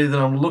 you'll see that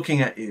I'm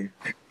looking at you.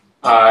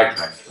 Ah,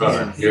 okay.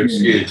 Right. You're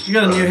excused. You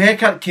got a new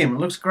haircut, Kim. It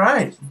looks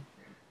great.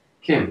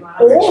 Kim.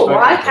 Oh,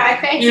 okay,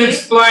 thank You you.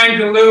 explain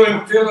to Lou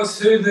and Phyllis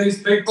who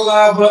these people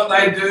are, what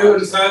they do,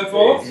 and so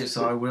forth. Yes,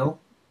 I will.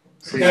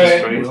 See the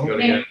screen. Will.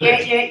 Gotta Yeah,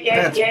 go.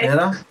 yeah. That's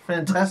better.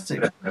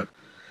 Fantastic.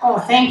 Oh,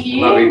 thank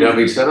you.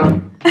 Lovey-dovey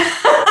setup.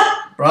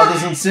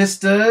 Brothers and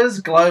sisters,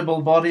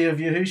 global body of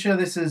Yahusha.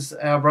 This is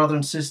our brother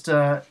and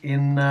sister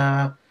in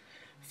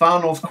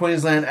far north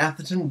Queensland,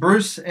 Atherton,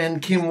 Bruce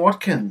and Kim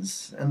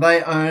Watkins. And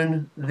they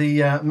own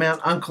the Mount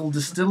Uncle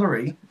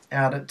Distillery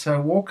out at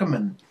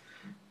Walkerman.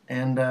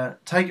 And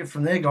take it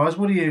from there, guys.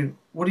 What do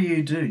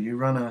you do? You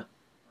run a,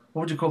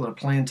 what would you call it, a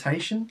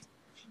plantation?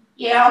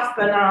 Yeah, of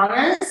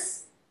bananas.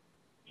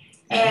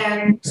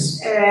 And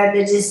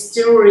the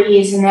distillery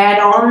is an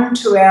add-on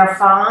to our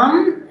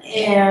farm,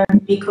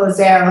 and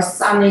because our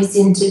son is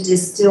into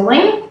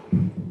distilling,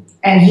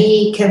 and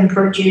he can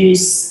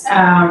produce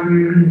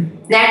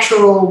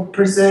natural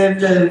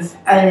preservative.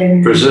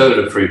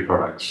 Preservative-free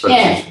products such Yeah.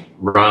 as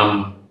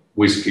rum,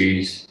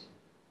 whiskies,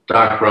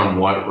 dark rum,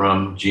 white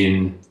rum,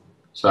 gin.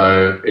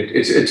 So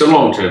it's a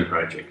long-term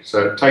project.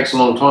 So it takes a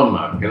long time,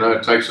 Mark. You know,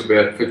 it takes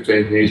about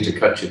 15 years to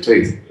cut your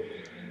teeth.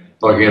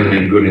 Like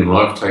anything good in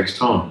life takes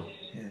time.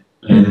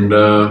 And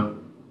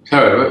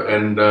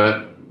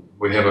however,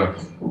 we have a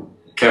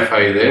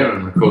cafe there,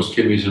 and of course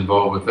Kimmy's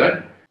involved with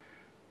that,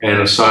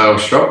 and a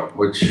sales shop,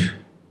 which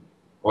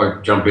I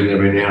jump in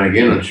every now and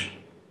again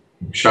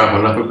and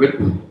sharpen up a bit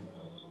and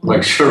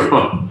make sure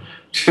I'm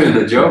doing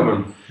the job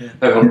and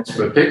have a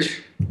little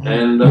pitch.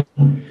 And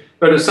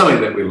but it's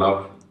something that we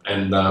love,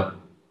 and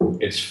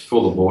it's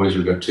full of boys.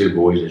 We've got 2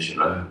 boys, as you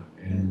know,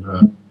 and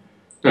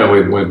you know,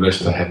 we're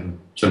blessed to have them.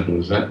 Simple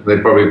as that.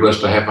 They're probably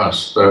blessed to have us.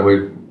 So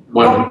we're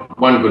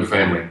one good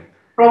family.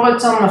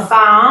 Robert's on the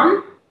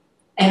farm,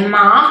 and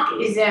Mark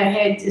is our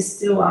head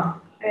distiller.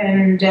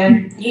 And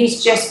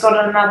he's just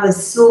got another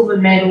silver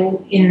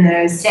medal in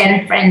the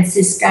San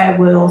Francisco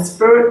World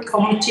Spirit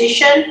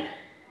Competition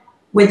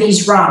with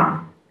his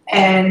rum.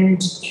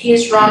 And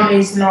his rum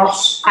is not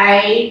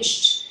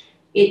aged.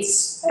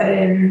 it's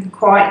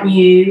quite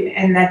new,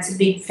 and that's a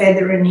big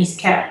feather in his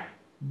cap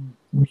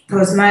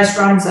because most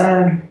runs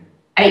are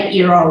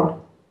 8-year-old.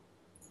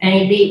 And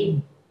he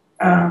beat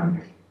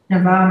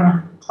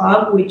Nirvana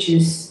Club, which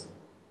is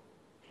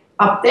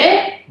up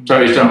there.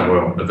 So he's done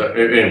well. But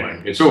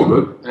anyway, it's all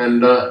good.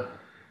 And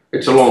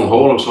it's a long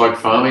haul. It's like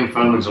farming.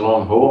 Farming's a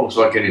long haul. It's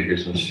like any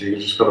business. You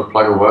just got to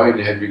plug away and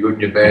you have your good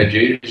and your bad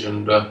years.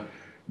 And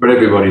but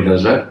everybody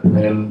does that.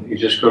 And you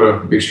just got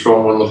to be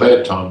strong on the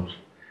bad times.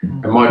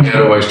 And my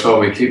dad always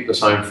told me, keep the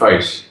same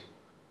face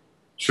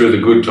through the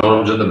good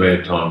times and the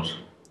bad times.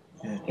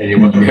 And you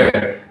won't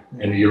go,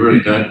 and you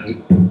really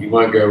don't, you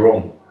won't go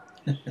wrong.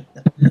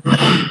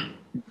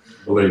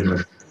 Believe me.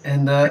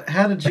 And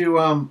how did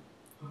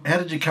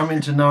you come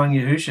into knowing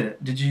Yahusha?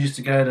 Did you used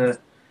to go to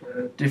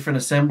different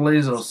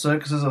assemblies or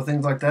circuses or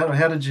things like that, or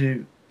how'd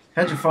you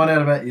find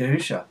out about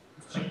Yahusha?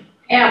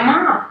 Our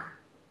Mark.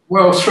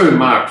 Well, through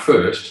Mark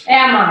first.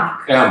 Our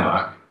Mark. Our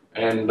Mark,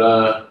 and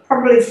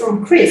probably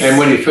from Chris. And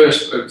when he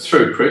first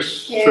through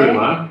Chris, through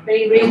Mark. But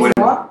he reads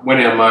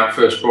when our Mark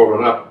first brought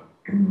it up,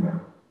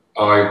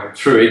 I,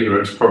 through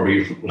ignorance,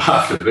 probably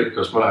laughed a bit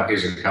because Mark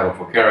is a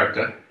colourful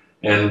character,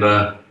 and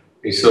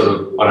he sort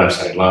of, I don't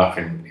say laugh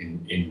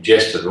in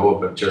jest at all,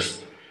 but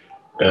just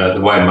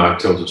the way Mark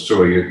tells a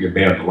story, you're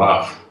bound to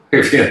laugh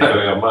if you know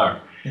our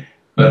Mark.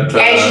 But,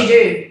 as you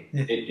do.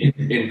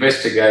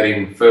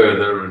 Investigating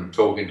further and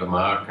talking to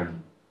Mark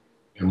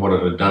and what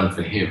it had done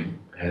for him,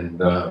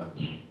 and I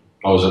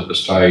was at the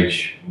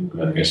stage,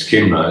 as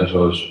Kim knows, I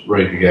was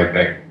ready to go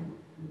back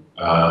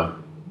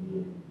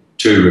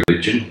to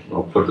religion.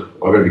 I've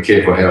got to be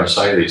careful how I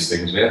say these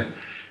things now.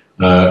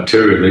 To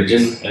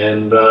religion,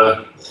 and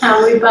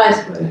we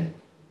both were.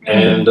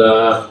 And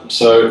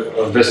so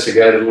I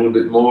investigated a little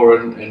bit more,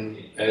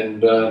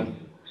 and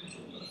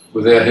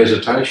without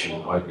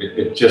hesitation,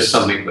 it's just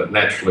something that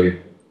naturally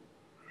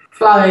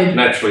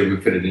we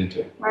fitted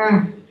into.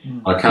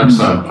 I can't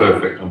say I'm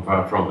perfect. I'm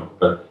far from it,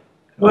 but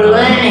we're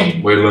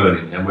learning. We're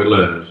learning, and we're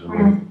learners,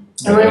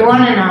 and we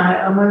want to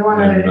know, and we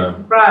want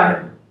to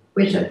grow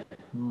with it.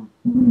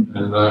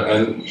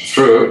 And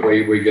through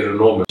it, we get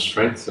enormous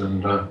strength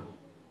and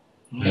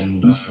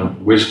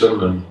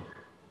wisdom and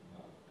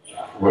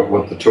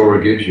what the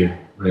Torah gives you,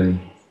 and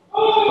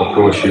of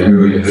course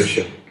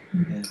Yahusha.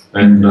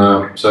 And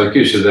so it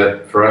gives you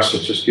that. For us,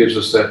 it just gives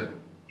us that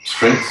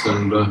strength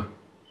and a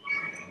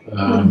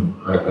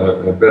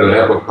better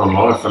outlook on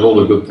life and all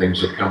the good things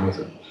that come with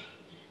it.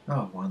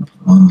 Oh,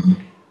 wonderful!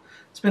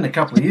 It's been a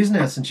couple of years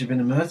now since you've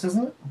been immersed,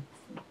 hasn't it?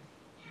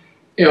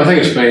 Yeah, I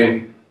think it's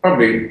been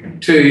probably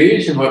 2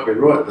 years. You might be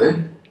right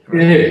there.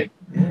 Yeah.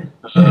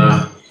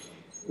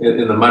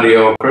 In the muddy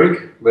old creek,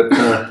 but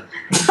yeah.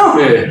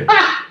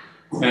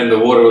 And the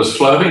water was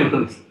flowing,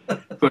 and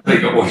they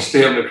got washed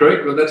down the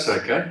creek, but that's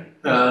okay.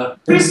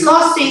 Chris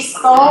lost his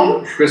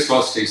thong. Chris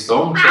lost his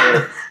thong,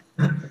 so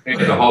he had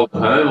to hold the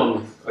home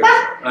over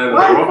the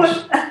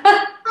rocks.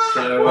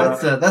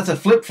 So, that's a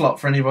flip flop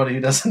for anybody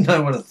who doesn't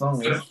know what a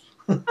thong is.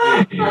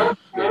 yeah.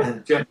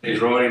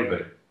 Japanese riding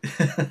boot.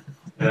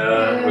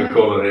 We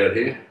call it out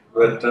here,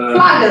 but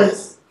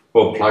pluggers.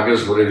 Or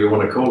pluggers, whatever you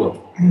want to call it.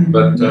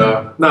 But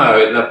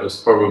no, that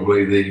was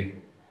probably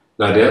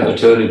no doubt the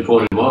turning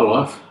point in my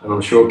life, and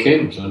I'm sure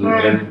Kim's, and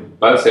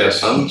both our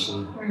sons.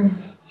 And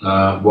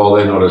while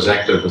they're not as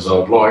active as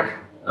I'd like,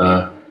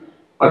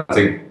 I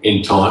think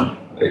in time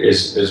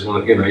is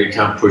when you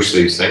can't push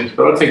these things.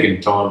 But I think in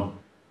time,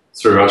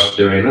 through us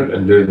doing it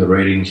and doing the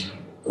readings,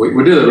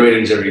 we do the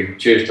readings every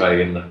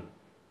Tuesday in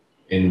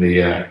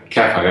the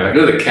cafe. I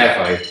do the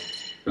cafe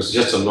because it's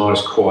just a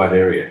nice quiet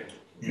area,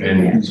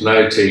 and there's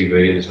no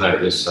TV, there's no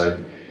this. So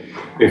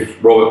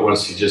if Robert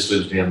wants, he just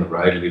lives down the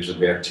road. He lives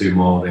about 2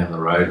 miles down the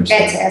road.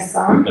 That's our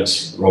son.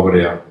 That's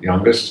Robert, our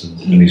youngest,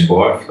 and his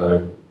wife.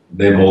 So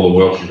they're more than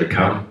welcome to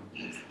come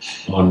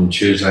on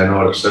Tuesday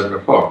night at 7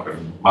 o'clock,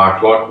 and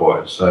Mark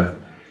likewise. So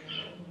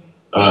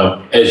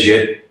as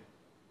yet,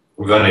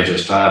 we've only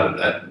just started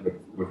that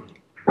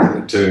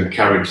to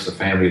encourage the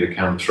family to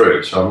come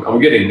through. So I'm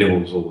getting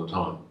nibbles all the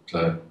time.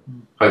 So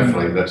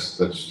hopefully that's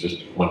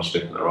just one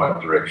step in the right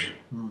direction.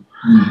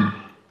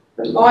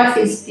 But life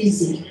is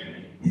busy.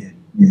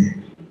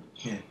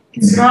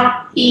 It's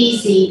not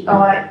easy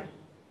like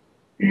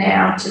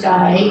now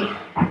today.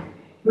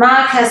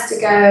 Mark has to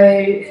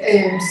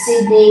go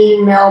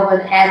Sydney,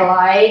 Melbourne,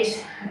 Adelaide,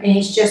 and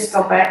he's just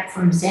got back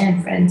from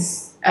San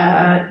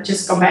Francisco,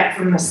 just got back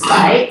from the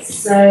States.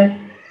 So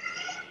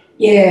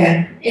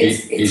yeah,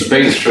 he's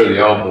been through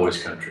the old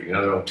boys' country,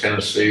 the old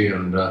Tennessee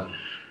and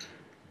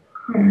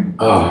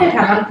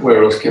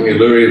where else?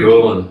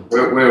 Louisville, and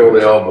where all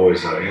the old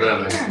boys are.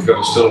 They've got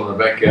a still in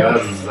the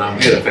backyard,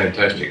 and he had a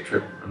fantastic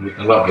trip and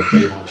lovely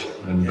people,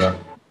 and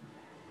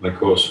of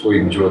course we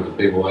enjoyed the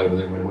people over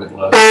there when we went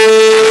last.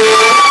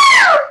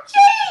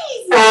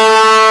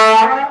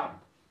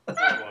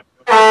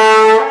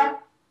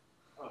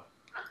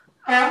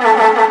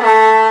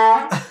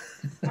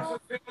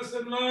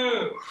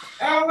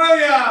 How are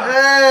ya?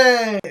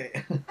 Hey!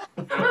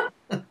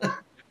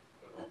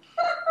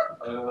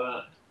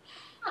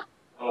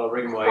 I'll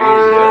ring my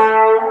ears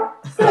out.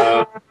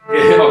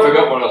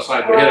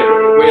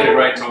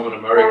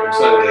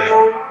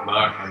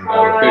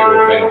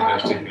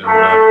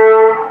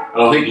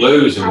 I think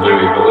Lou's in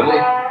Louisville, isn't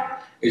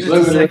he? Is Lou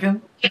Just a in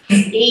second.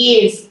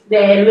 He is.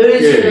 They're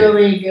losing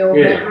Louisville.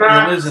 Yeah. But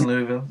Mark, They're losing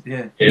Louisville,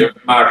 yeah. Yeah,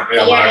 Mark. He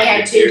only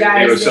had 2 He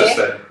days was just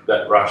there.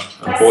 that rushed,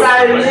 So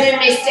unfortunately. Lou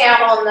missed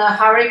out on the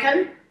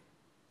hurricane.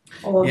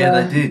 Or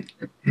Yeah, they did.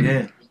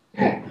 Yeah.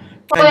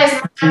 Well,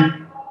 there's Mark.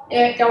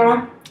 Yeah, go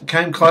on.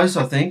 Came close,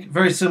 I think.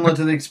 Very similar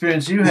to the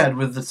experience you had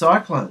with the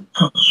cyclone.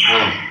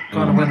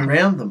 Kind of went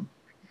around them.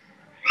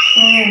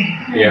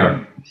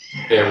 Yeah,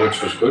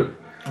 which was good.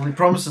 Well, he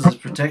promises us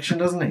protection,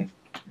 doesn't he?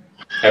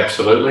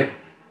 Absolutely.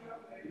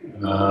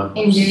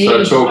 Indeed. So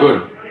it's all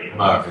good,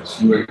 Mark.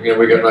 We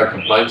got no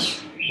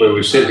complaints. Where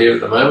we sit here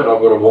at the moment,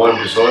 I've got a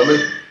wine beside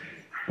me,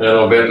 and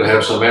I'm about to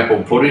have some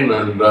apple pudding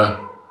and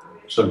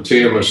some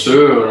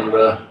tiramisu and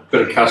a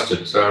bit of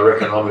custard. So I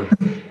reckon I'm,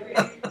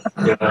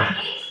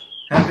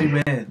 Happy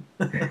man.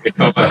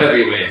 I'm a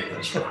happy man.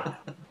 That's right.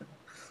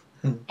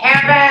 How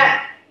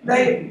about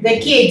the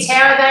kids?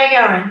 How are they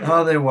going?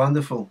 Oh, they're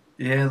wonderful.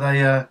 Yeah,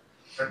 they.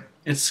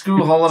 It's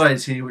school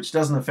holidays here, which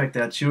doesn't affect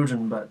our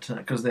children, but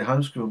because they're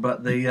homeschooled.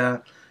 But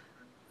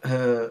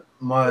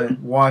my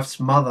wife's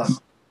mother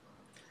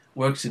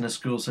works in a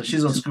school, so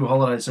she's on school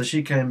holidays. So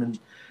she came and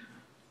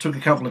took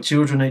a couple of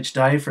children each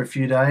day for a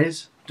few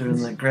days,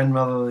 doing the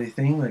grandmotherly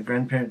thing. The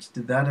grandparents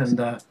did that, and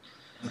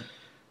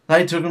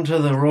they took them to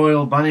the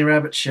Royal Bunny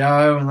Rabbit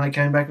show, and they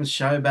came back with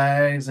show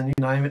bags and you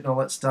name it and all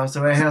that stuff.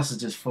 So our house is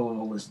just full of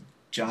all this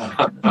junk.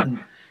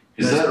 And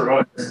Is that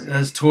right?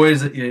 there's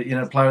toys that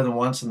you play with them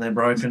once and they're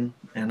broken,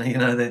 and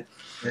they're.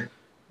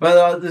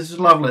 But this is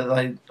lovely that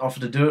they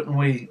offered to do it, and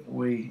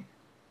we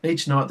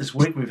each night this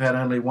week we've had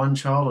only 1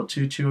 child or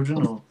 2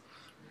 children, or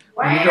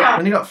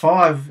when you got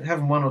 5,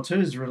 having 1 or 2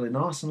 is really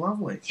nice and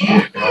lovely.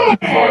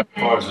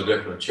 Five's a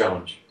definite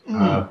challenge.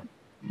 I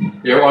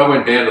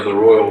went down to the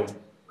Royal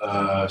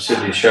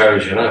Sydney show,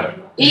 as you know,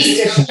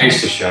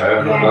 Easter show,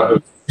 and it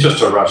was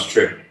just a rush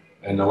trip.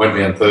 And I went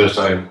down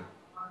Thursday and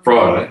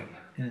Friday.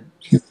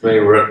 We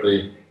were at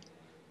the.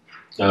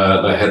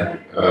 They had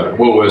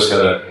Woolworths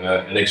had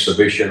an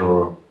exhibition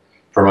or a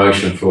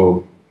promotion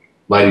for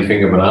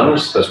ladyfinger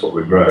bananas. That's what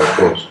we grow, of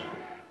course.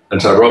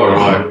 And so Robert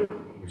and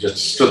I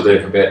just stood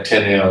there for about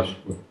 10 hours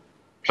with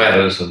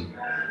platters and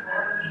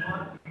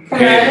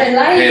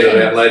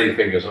handed out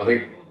ladyfingers. I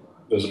think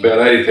there was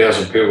about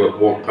 80,000 people that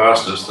walked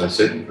past us. They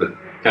said that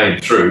came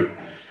through,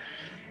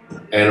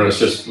 and it was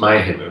just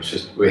mayhem. It was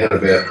just we had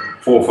about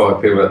 4 or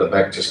 5 people at the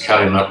back just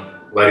cutting up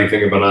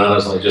ladyfinger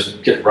bananas, and they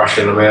just kept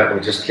rushing them out, and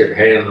we just kept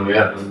handing them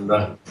out, and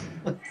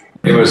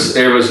it was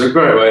a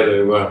great way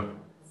to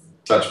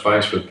touch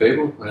base with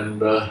people,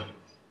 and a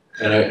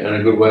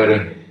good way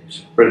to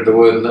spread the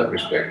word in that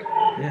respect.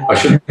 Yeah. I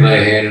shouldn't be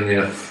handing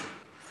out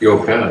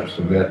your cards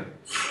about,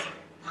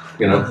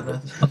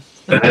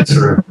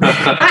 Natsarim.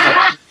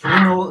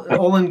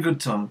 all in good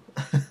time.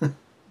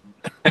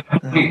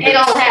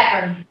 It'll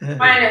happen,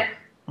 won't it?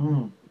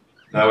 No,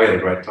 we had a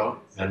great time,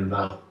 and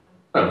that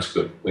was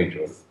good. We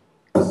enjoyed it.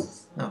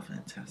 Oh,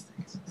 fantastic.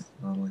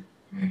 Lovely.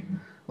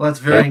 Well, that's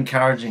very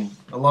encouraging.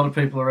 A lot of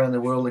people around the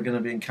world are going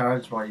to be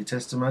encouraged by your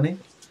testimony.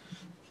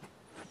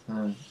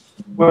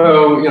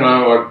 Well,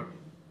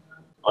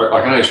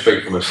 I can only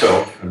speak for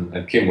myself,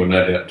 and Kim will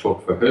no doubt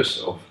talk for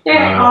herself.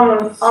 Yeah,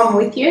 I'm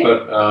with you.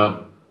 But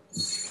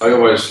I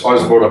was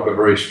brought up a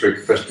very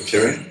strict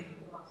Presbyterian,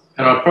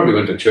 and I probably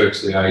went to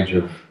church at the age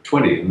of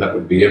 20, and that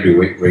would be every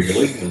week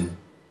regularly, and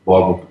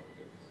Bible,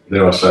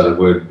 there I say the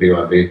word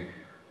BIB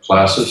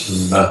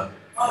classes,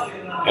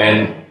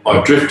 and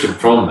I drifted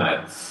from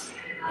that,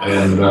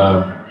 and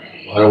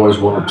I always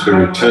wanted to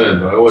return,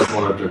 but I always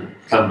wanted to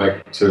come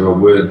back to a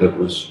word that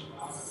was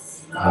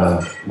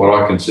what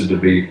I consider to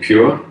be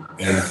pure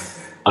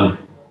and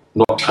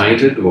not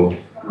tainted or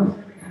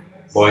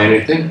by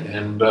anything,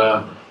 and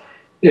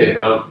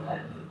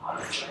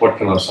what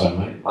can I say,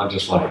 mate? I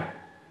just love it.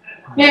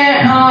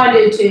 Yeah, I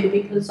do too,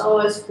 because I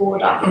was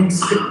brought up in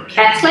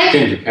Catholic.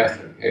 Kim's a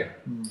Catholic, yeah.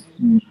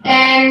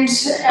 And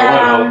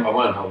I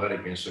won't hold that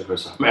against her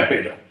because I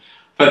married her.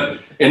 But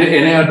in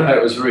our day,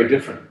 it was very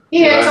different.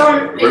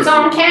 Yeah, it's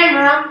on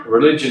camera.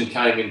 Religion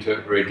came into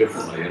it very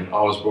differently, and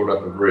I was brought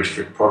up a very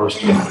strict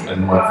Protestant,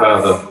 and my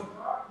father,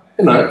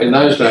 in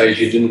those days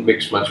you didn't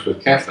mix much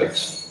with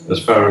Catholics as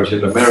far as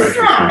into marriage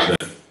was concerned.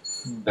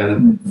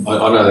 And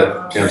I know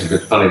that sounds a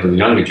bit funny to the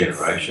younger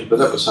generation, but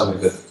that was something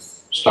that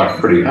stuck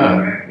pretty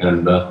hard.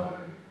 And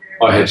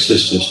I had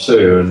sisters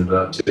too, and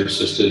 2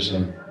 sisters,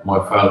 and my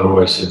father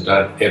always said,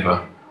 don't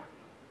ever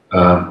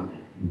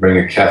bring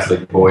a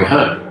Catholic boy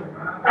home.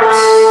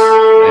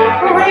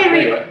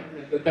 Anyway,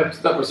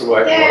 that was the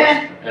way it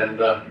was,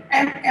 and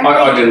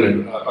I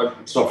didn't.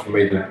 It's not for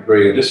me to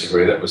agree or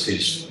disagree. That was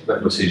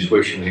his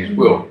wish and his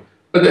will.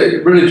 But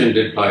religion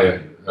did play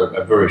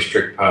a very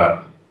strict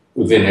part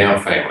within our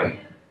family.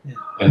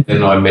 And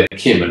then I met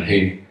Kim, and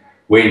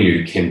we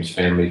knew Kim's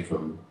family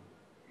from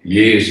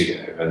years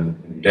ago, and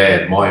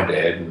my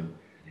dad, and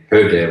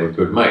her dad were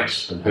good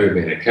mates, and her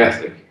being a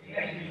Catholic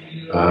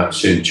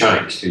soon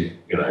changed. He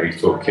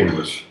thought Kim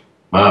was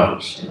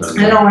marvellous.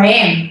 And I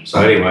am.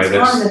 So anyway,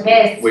 I'm the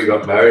best. we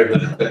got married,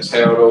 and that's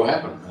how it all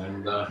happened.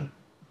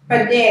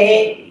 But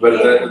there.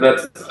 But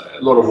that's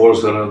a lot of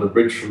water's gone under the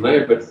bridge from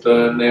there. But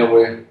now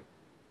we're.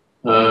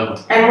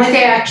 And with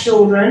our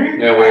children.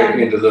 Now we're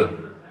into the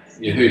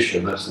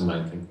Yahusha. That's the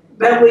main thing.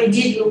 But we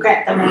did look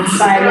at them and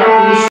say, look,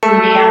 you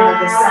shouldn't be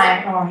under the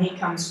same. Oh, here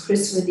comes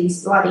Chris with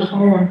his bloody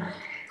horn.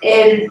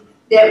 And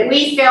that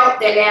we felt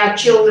that our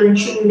children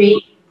shouldn't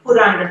be put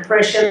under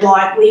pressure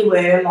like we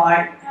were.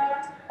 Like,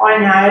 I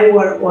know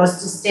what it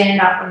was to stand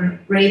up and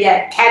read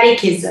that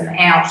catechism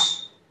out,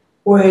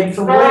 word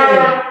for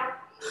word.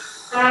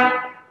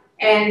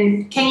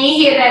 And can you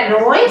hear that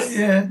noise?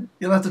 Yeah,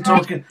 you'll have to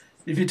talk.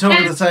 If you talk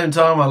at the same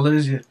time, I'll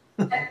lose you.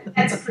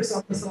 That's a Chris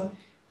on this one.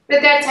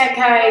 But that's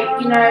okay,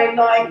 you know,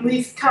 like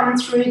we've come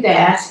through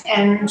that,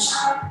 and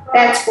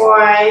that's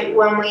why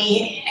when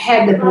we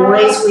had the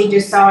boys, we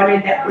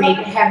decided that we'd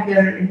have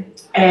them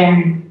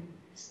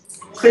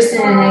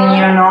christened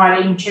and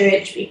united in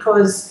church,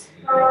 because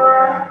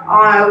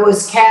I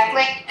was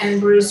Catholic and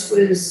Bruce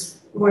was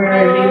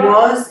wherever he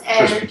was,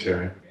 and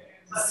Presbyterian.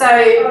 so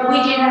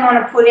we didn't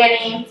want to put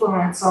any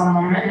influence on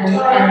them,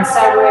 and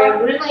so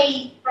we're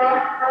really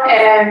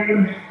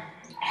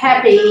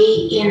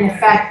happy in the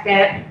fact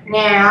that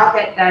now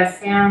that they've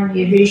found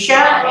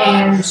Yahusha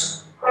and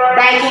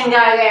they can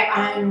go their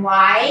own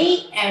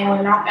way, and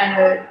we're not going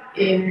to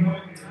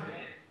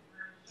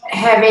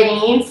have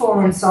any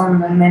influence on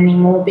them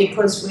anymore,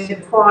 because we're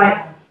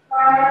quite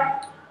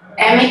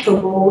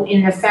amicable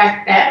in the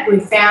fact that we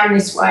found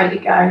this way to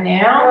go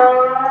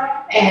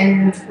now,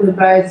 and we're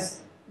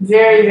both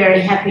very,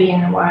 very happy in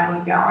the way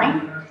we're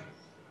going.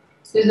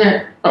 Isn't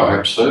it? Oh,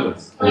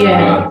 absolutely.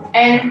 Yeah,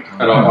 and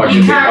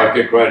I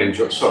get great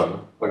enjoyment. Sorry,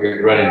 I get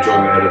great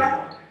enjoyment out of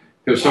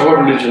people say, "What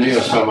religion are you?"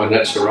 I say, "I'm a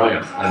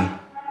Natsarim," and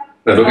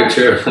they look at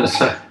you and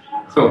say,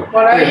 "Oh,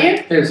 what are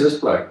you?" Here's this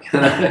bloke,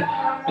 and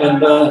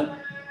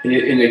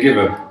you give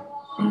the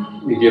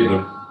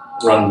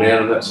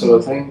rundown and that sort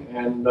of thing,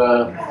 and you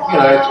know,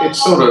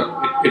 it's sort of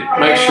it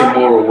makes you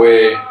more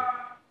aware.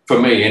 For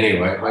me,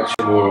 anyway, it makes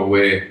you more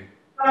aware.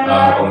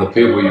 Of the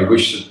people you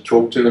wish to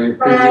talk to and the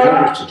people you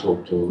don't wish to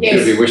talk to, the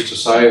people you wish to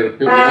save, the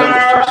people you don't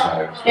wish to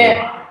save. So,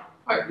 yeah.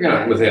 You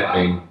know, without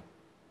being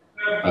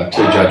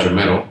too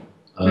judgmental,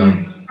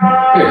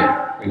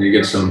 yeah, and you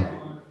get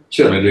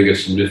certainly do get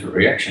some different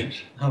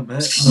reactions. I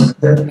bet.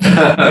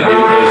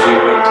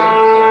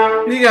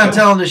 You going to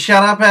tell them to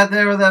shut up out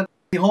there with that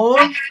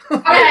horn?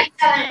 Cutting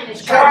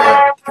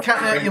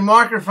out your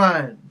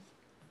microphone.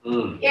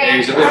 Yeah,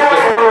 he's a bit.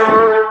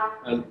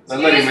 And they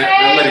let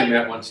him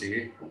out once a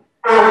year.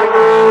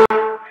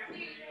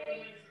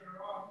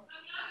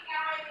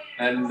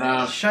 And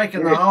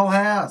shaking the whole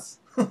house.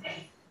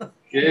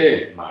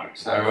 Yeah, Mark.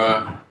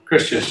 So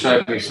Chris just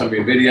showed me some of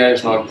your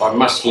videos, and I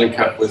must link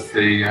up with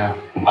the.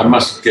 I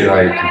must get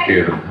a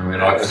computer. I mean,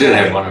 I did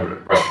have one of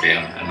it broke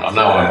down, and I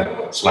know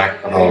I'm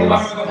slack, but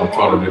I'll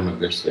try to do my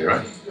best there,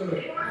 right?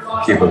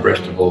 Keep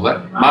abreast of all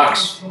that.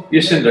 Mark's,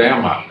 you send to our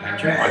Mark,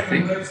 don't you? I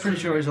think. Pretty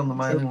sure he's on the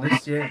mailing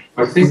list, yeah.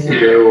 I think you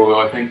do, or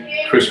I think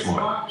Chris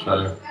might.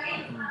 So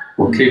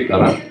we'll keep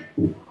that up.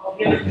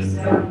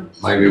 And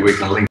maybe we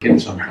can link in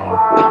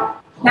sometime.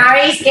 No,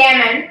 he's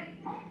gammon.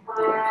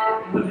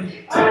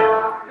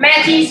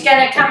 Matthew's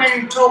going to come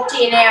and talk to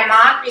you now,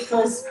 Mark,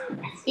 because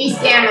he's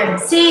gammon.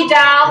 See you,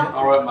 Dale.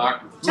 All right,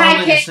 Mark.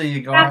 Lovely to see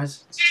you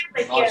guys.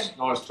 Nice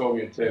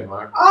talking to you,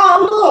 Mark.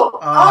 Oh, look.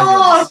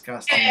 Oh, you're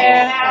disgusting.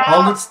 Yeah.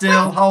 Hold it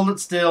still, hold it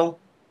still.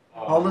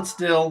 Hold it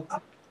still.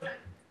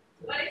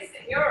 What is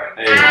it? Yours?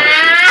 Hey,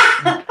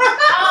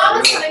 Oh, I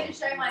was going to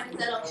show my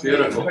dessert.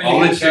 beautiful.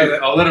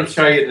 I'll let him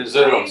show you the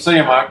dessert. See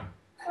you, Mark.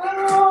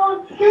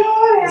 Oh,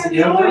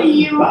 God. What are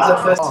you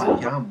up? Oh,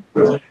 yum.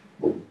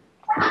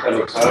 That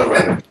looks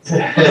alright.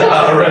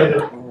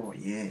 Oh,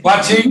 yeah.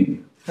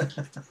 Watching.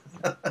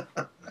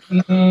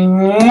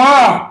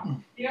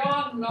 Mwah!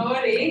 You're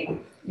naughty.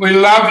 We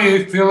love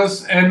you,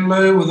 Phyllis and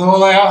Lou, with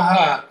all our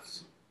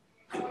hearts.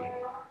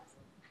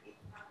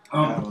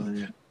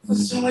 Hallelujah. The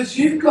size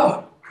you've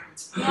got.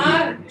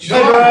 No.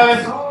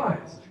 Size.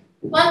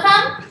 Want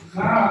some?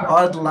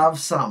 I'd love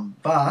some,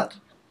 but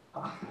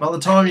by the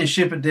time you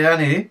ship it down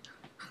here,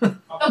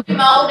 It'll be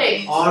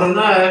mouldy. I don't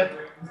know.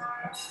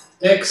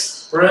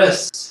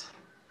 Express.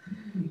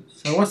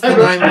 so what's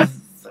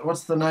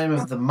the name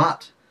of the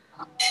mutt?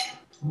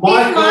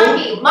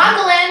 Michael.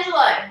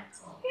 Michelangelo.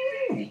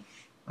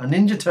 A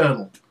Ninja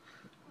Turtle.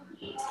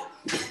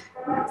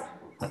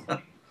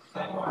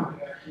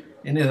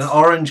 You need an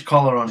orange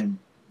collar on him.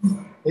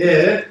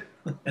 Yeah.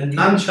 And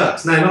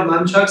nunchucks. No, not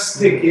nunchucks.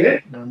 Stick, yeah?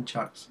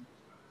 Nunchucks.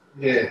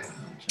 Yeah.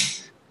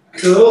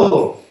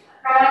 Cool.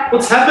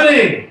 What's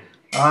happening?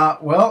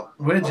 Well,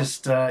 we're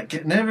just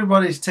getting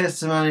everybody's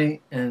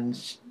testimony and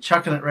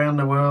chucking it around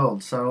the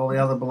world so all the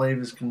other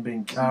believers can be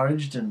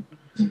encouraged and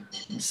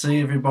see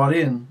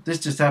everybody. And this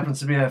just happens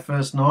to be our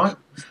first night.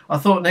 I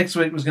thought next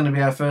week was going to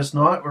be our first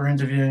night. We're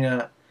interviewing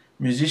a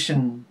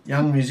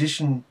young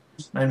musician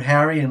named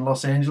Harry in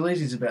Los Angeles.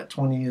 He's about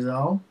 20 years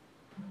old.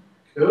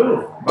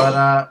 Cool.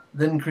 But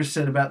then Chris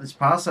said about this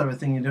Passover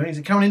thing you're doing. He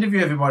said, come and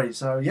interview everybody.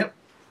 So, yep,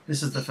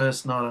 this is the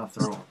first night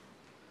after all.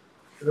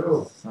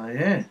 Cool. So,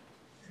 yeah.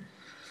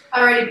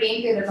 I've already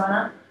been through the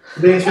runner.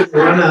 Been through the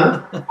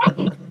runner.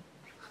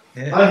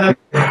 Yeah.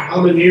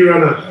 I'm a new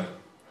runner.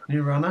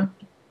 New runner?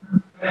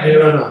 New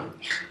runner.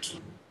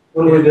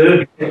 What do we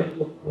do?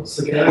 What's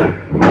the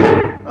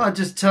go? Oh,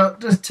 just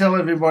tell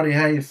everybody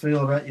how you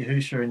feel about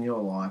Yahusha in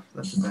your life.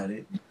 That's about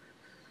it.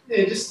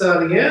 Yeah, just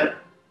starting out.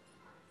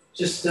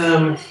 Just,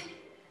 yeah.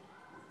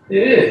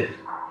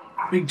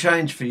 Big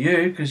change for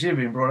you because you've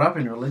been brought up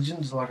in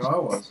religions like I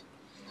was.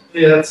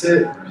 Yeah, that's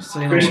it. You've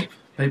seen all the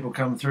people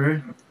come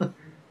through.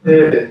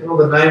 Yeah, all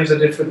the names are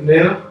different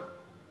now.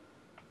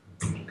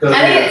 I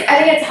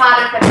think it's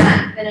harder for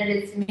Matt than it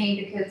is for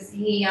me because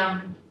he,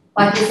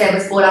 like you said,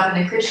 was brought up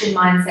in a Christian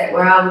mindset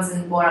where I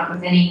wasn't brought up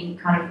with any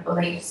kind of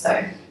belief.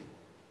 So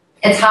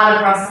it's harder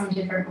for us in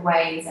different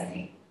ways, I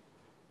think.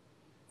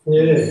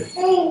 Yeah.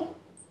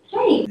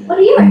 Hey, what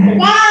are you doing?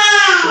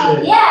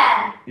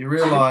 Yeah. You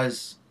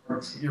realise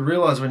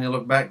when you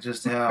look back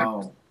just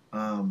how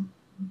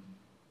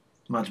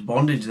much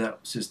bondage that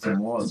system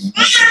was.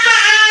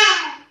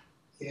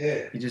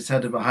 Yeah. You just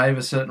had to behave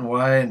a certain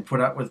way and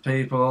put up with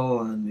people,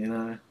 and you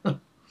know.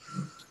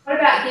 What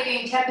about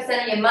giving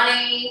 10% of your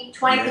money,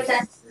 20%?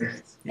 Yes.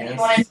 If you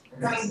wanted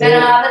something better,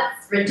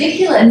 that's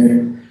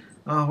ridiculous.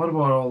 Oh, what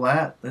about all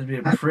that? There'd be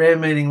a prayer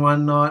meeting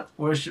one night,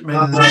 worship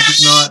meeting the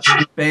next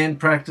night, band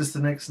practice the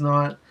next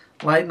night,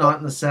 late night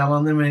in the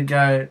salon. Then we'd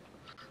go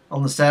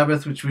on the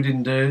Sabbath, which we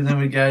didn't do. Then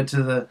we'd go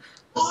to the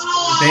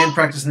band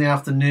practice in the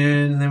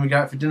afternoon, and then we'd go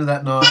out for dinner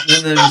that night.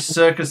 Then there'd be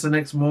circus the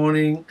next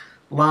morning,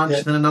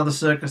 lunch, then another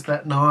circus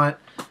that night.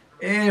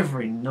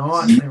 Every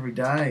night and every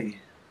day.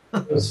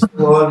 It was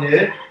full on,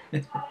 yeah.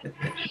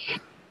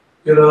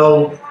 Good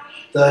old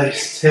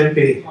days,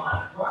 Tempe.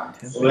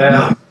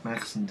 Wow.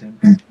 Max and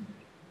Tempe.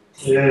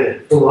 Yeah,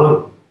 full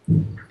on.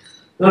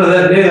 None of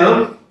that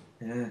now.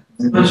 Yeah.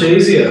 It's much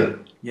easier.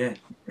 Yeah.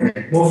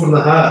 More from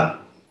the heart.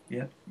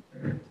 Yeah.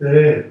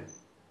 Yeah.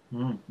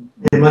 Mm.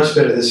 Yeah, much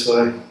better this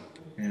way.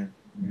 Yeah.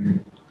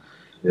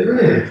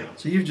 Yeah.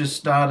 So you've just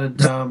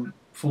started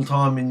full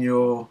time in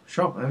your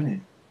shop, haven't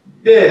you?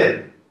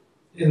 Yeah.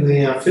 In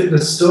the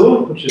fitness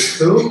store, which is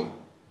cool.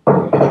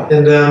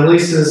 And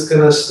Lisa's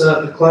going to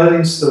start the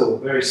clothing store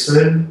very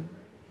soon.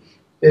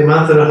 A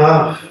month and a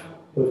half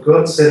we've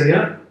got setting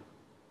up.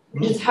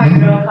 We just hope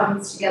it all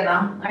comes together.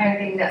 I don't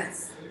think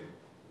that's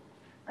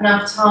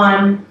enough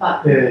time,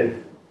 but Yeah.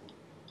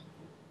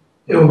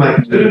 It'll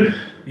make do.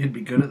 You'd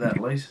be good at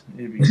that, Lisa.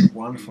 You'd be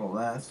wonderful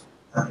at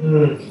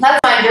that. that's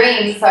my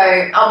dream, so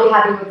I'll be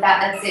happy with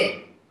that. That's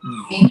it.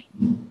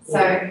 So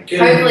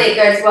hopefully it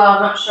goes well.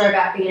 I'm not sure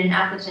about being in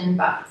Atherton,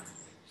 but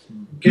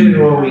Get it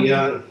while we're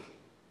young.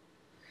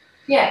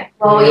 yeah,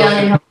 while we're young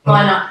and healthy,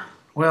 why not?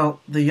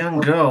 Well, the young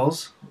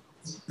girls,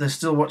 they're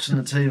still watching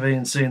the TV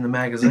and seeing the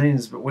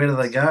magazines, but where do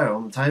they go?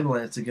 On the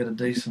Tablelands to get a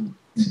decent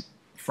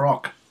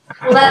frock.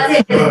 Well, that's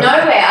it. There's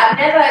nowhere. I've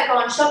never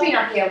gone shopping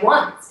up here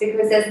once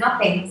because there's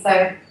nothing.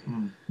 So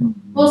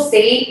we'll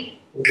see.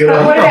 Good But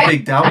old what Got about?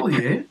 Big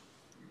W.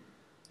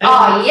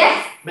 Oh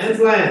yes. Men's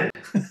Land.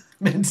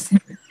 Men's-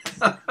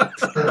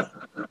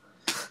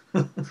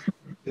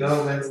 Good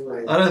old Men's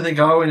Land. I don't think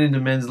I went into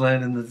Men's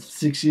Land in the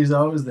 6 years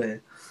I was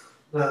there.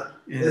 No,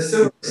 Yeah. they're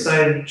still the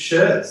same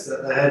shirts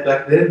that they had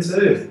back then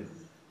too.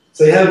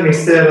 So you haven't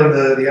missed out on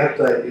the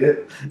update yet.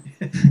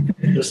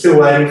 We're still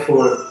waiting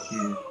for it.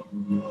 Yeah.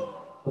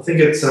 I think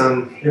it's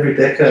every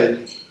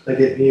decade they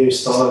get new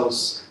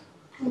styles.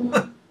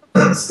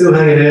 Still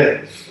hanging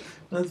out.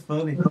 That's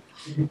funny.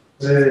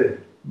 Yeah.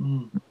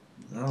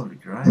 That would be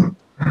great.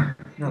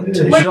 No, Yeah.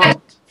 two What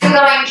shops. about you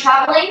going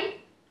travelling?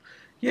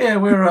 Yeah,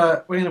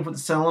 we're going to put the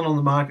salon on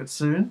the market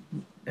soon,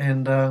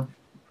 and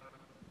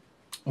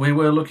we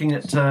were looking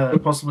at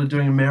possibly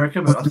doing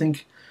America, but I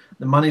think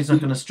the money's not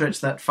going to stretch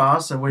that far,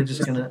 so we're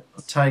just going to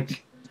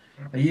take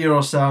a year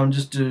or so and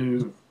just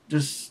chill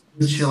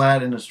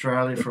out in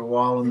Australia for a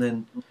while, and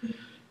then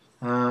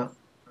I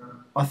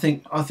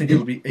think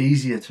it'll be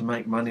easier to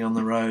make money on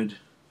the road.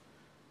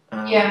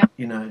 Yeah.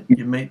 You know,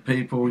 you meet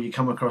people, you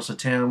come across a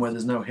town where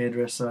there's no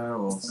hairdresser,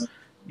 or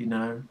you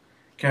know,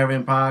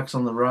 caravan parks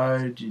on the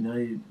road. You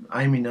know,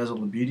 Amy knows all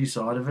the beauty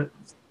side of it.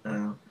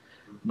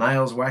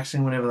 Nails,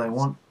 waxing, whatever they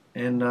want,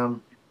 and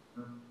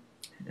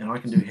I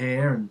can do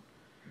hair, and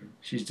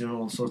she's doing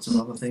all sorts of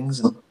other things,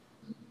 and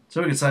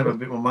so we could save a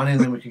bit more money,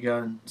 and then we could go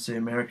and see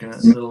America a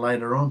little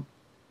later on.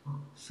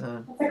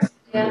 So Yeah.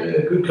 Yeah,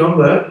 good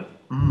combo.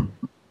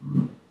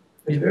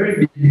 Yeah, very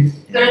good. You're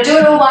gonna do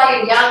it all while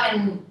you're young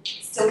and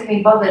still can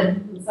be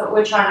bothered. That's what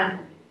we're trying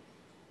to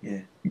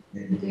do.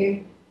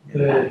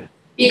 Yeah.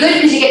 Be good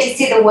because you get to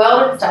see the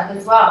world and stuff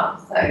as well.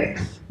 So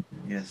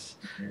yes,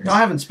 I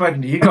haven't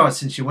spoken to you guys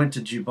since you went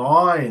to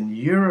Dubai and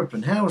Europe,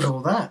 and how was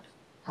all that?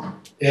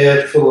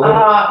 Yeah, full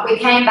on. we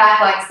came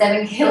back like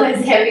 7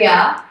 kilos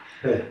heavier.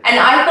 Yeah. And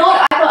I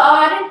thought,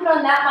 I didn't put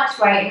on that much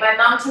weight. My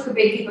mum took a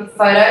big heap of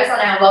photos on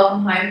our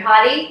welcome home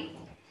party,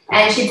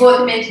 and she brought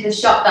them into the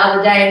shop the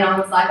other day, and I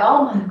was like,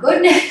 oh my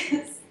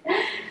goodness.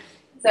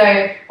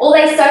 So all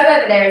they serve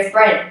over there is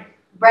bread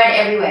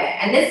everywhere.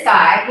 And this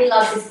guy, he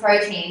loves his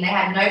protein. They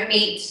had no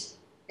meat,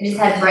 they just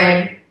had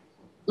bread,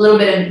 a little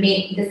bit of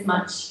meat, this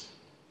much.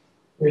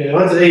 Yeah,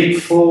 I had to eat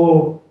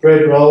 4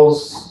 bread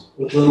rolls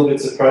with little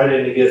bits of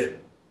protein to get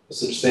a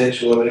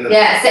substantial amount.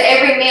 Yeah, so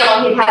every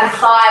meal he'd have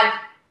 5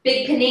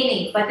 big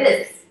paninis like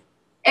this.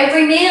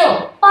 Every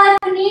meal, 5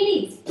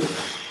 paninis.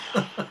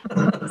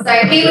 So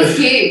he was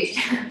huge.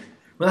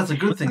 Well, that's a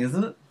good thing,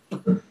 isn't it?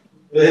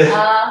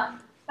 Yeah.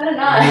 I don't know.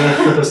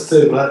 That was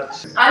too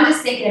much. I'm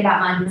just thinking about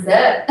my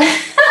dessert.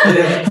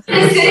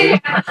 Just sitting here,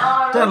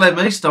 oh, Don't let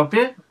me stop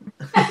you.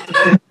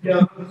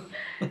 Yeah.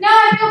 no,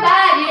 I feel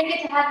bad. You don't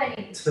get to have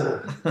any.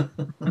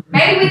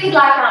 Maybe we could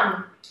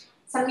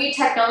some new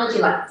technology,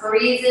 like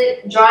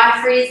dry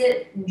freeze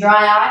it,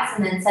 dry ice,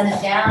 and then send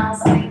it down or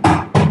something.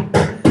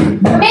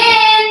 Come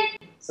in.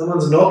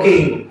 Someone's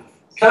knocking.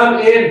 Come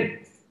in.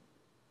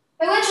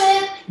 Who is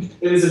it?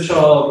 It is a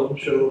child, I'm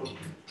sure.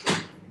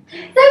 Sophia!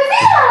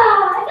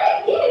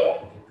 Thank you.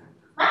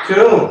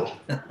 Cool.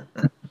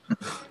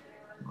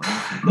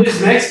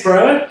 Who's next,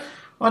 bro?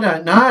 I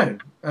don't know.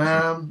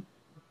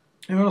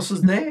 Who else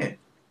is there?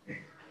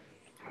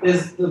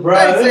 There's the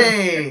bro.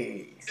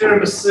 Daisy!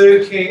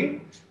 Tiramisu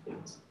King.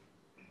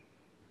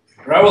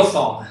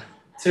 Rowathon.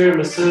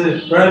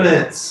 Tiramisu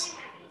Bromance.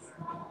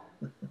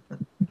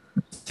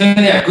 Turned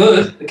out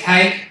good. The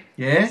cake.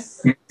 Yeah?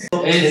 It's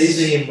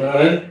Easy,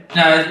 bro.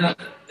 no,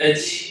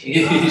 it's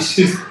huge.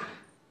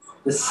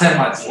 There's so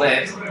much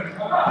left.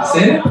 You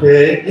seen it?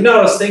 Yeah. You know what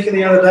I was thinking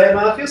the other day,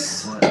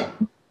 Marcus?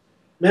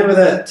 Remember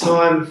that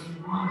time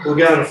we were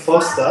going to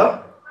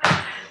Foster?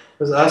 It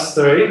was us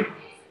 3.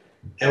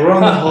 And we're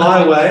on the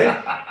highway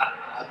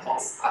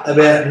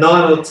about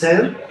 9 or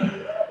 10.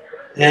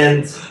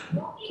 And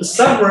for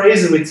some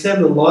reason we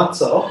turned the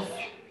lights off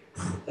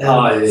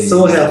and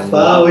saw how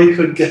far we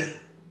could go. You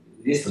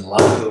used to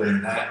love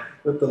doing that.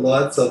 With the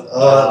lights off.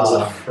 Oh, that was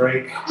a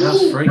freak. That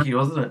was freaky,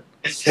 wasn't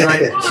it?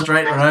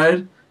 Straight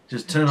road,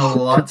 just turn all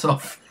the lights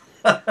off.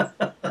 Oh,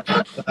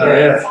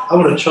 yeah. I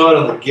would have tried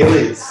on the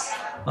gillies.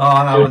 Oh,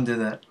 I wouldn't do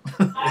that.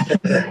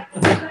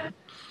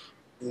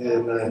 Yeah,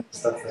 no,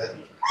 stuff that.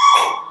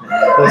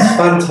 Those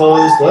fun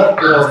times, what?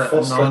 Good old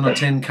Foster. 9 or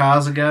 10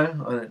 cars ago?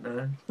 I don't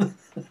know. Oh,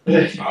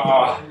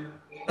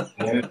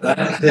 yeah,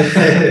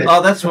 that.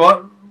 Oh, that's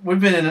what. We've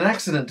been in an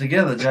accident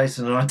together,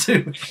 Jason and I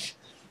too.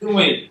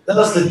 Wait. That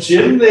was the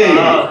gym there.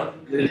 Oh,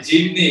 the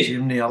chimney.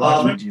 Chimney, I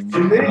like the chimney.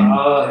 Chimney?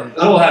 Oh, it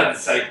all happened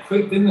so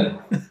quick, didn't it?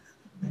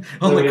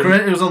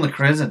 It was on the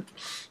Crescent.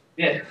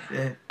 Yeah.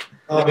 Yeah.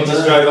 Oh, We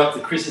just drove up to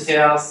Chris's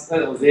house.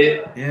 That was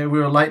it. Yeah, we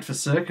were late for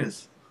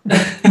circus.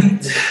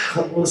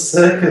 What was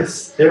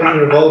circus? Everyone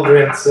revolved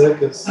around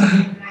circus.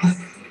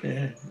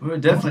 Yeah, we were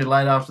definitely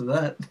late after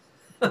that.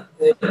 Yeah.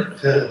 Oh,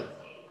 dear.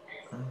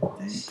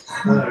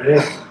 Oh,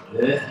 yeah.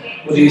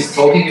 Yeah. What are you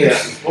talking about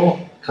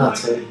before? Can't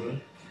tell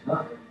you,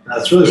 bro. No,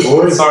 it's really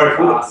boring. Sorry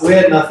for us. We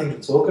had nothing to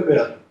talk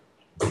about.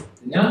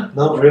 Yeah.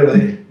 Not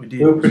really. We did.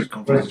 We were It was pretty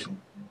confidential.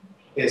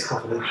 Yeah, it's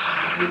confidential.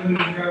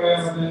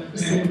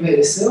 Just think about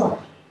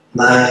yourself.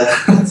 Nah,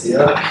 that's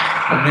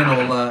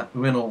yeah.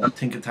 We went all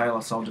Tinker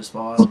Tailor Soldier Spy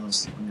on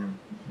us.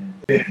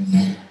 Yeah.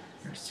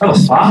 That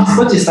was fast.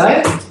 What'd you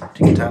say?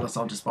 Tinker Tailor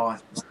Soldier Spy.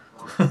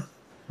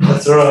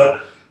 That's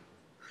right.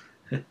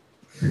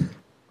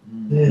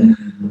 Yeah.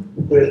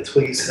 Wear a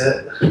Twiggy's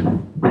hat.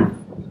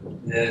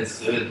 Yeah, it's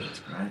good. That's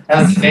great.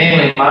 How's the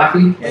family,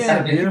 Marky? What's Yeah,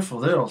 happening? beautiful.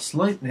 They're all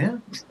asleep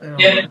now.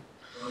 Yeah.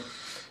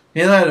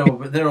 Yeah,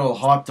 they're all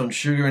hyped on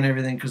sugar and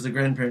everything because the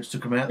grandparents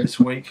took them out this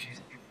week.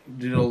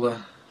 Did all the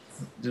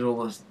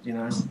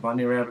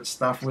bunny rabbit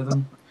stuff with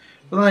them.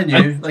 But they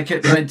knew.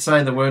 They'd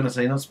say the word and I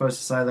say, you're not supposed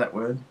to say that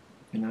word,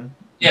 Yeah.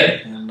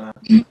 And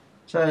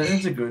so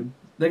it's good.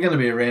 They're going to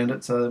be around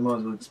it, so they might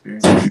as well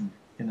experience it,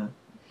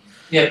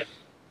 Yeah.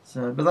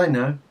 So, but they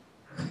know.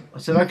 I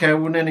said, okay,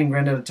 well, Nanny and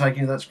Granddad are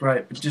taking you, that's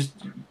great, but just,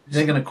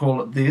 they're going to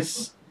call it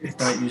this.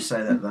 Don't you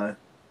say that, though.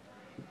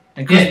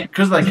 And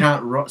because they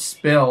can't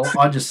spell,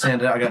 I just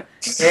sound it out. I go,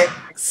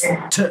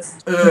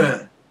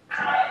 X-T-R. You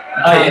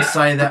can't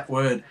say that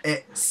word.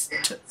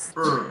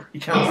 X-T-R.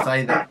 You can't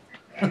say that.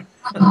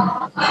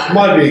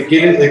 Might be a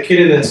kid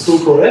in that school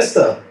called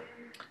Esther.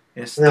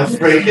 Esther. Now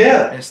freak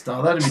out.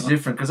 Esther. That'd be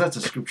different because that's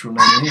a scriptural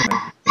name anyway.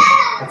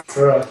 That's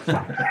right.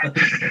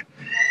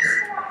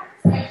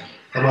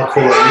 I might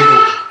call it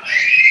evil.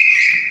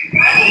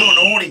 You're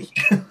naughty.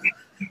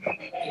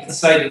 You can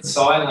say it in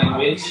sign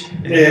language.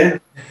 Yeah.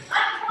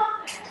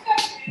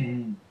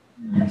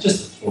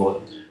 Just a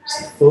thought.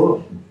 Just a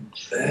thought.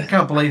 I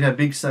can't believe how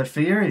big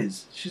Sophia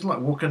is. She's like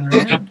walking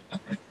around.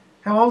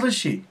 How old is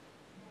she?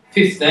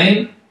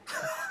 15.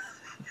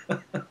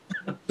 Look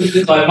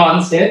at my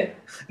month's head.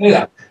 Look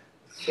at that.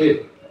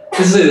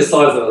 This is the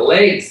size of the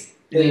legs.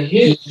 They're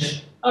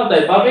huge. Aren't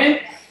they,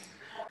 Bubby?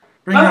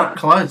 Bring her up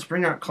close.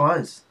 Bring her up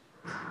close.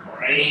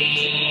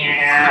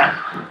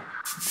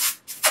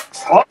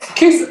 Oh,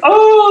 kiss.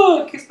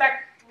 Oh, kiss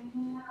back.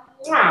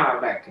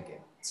 Back again.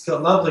 It's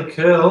got lovely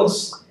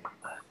curls.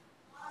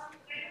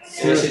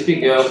 Yeah, she's a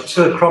big girl. She's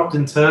got a cropped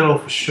internal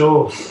for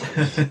sure.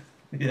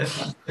 Yeah.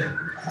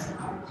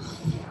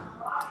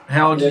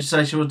 How old did you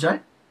say she was, Jay?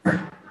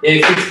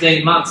 Yeah,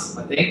 15 months,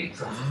 I think.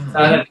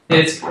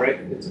 That's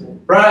correct.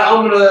 Right,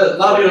 I'm going to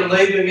love you and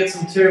leave you and get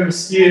some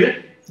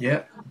tiramisu.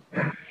 Yeah.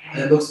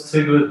 It looks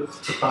too good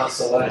to pass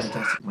away.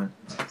 Fantastic, mate.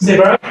 See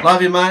you, bro.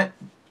 Love you, mate.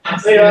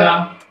 See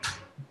ya.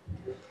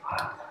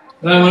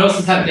 No, what else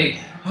is happening?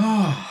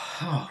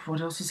 Oh,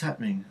 what else is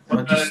happening?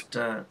 I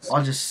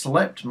just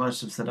slept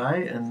most of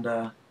today and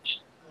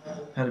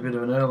had a bit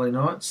of an early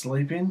night,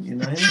 sleeping, you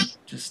know.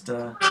 Just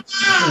had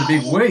a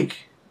big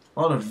week.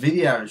 A lot of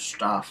video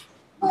stuff.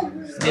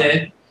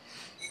 Yeah.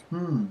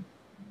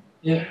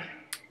 Yeah.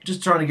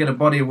 Just trying to get a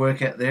body of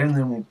work out there, and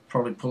then we'll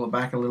probably pull it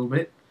back a little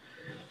bit.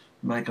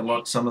 Make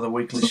some of the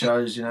weekly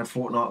shows, you know,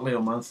 fortnightly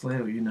or monthly,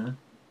 or you know.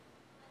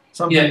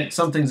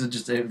 Some things are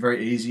just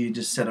very easy. You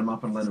just set them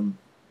up and let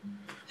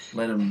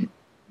them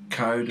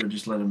code, or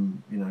just let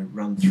them, you know,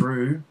 run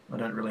through. I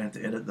don't really have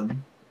to edit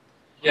them.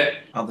 Yeah.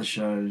 Other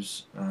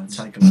shows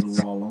take a little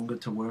while longer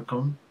to work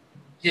on.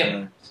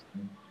 Yeah. So,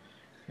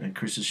 and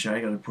Chris's show,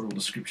 got to put all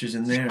the scriptures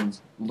in there, and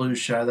Lou's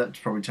show,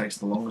 that probably takes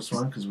the longest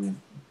one because we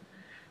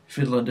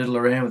fiddle and diddle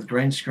around with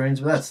green screens,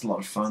 but that's a lot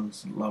of fun.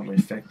 It's a lovely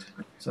effect,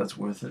 so that's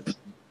worth it.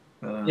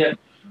 But,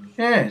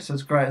 yeah, so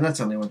it's great, and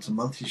that's only once a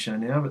month you show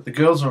now. But the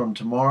girls are on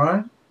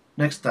tomorrow,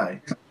 next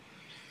day.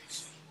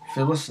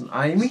 Phyllis and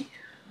Amy.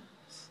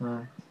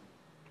 So,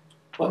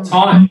 what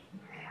time?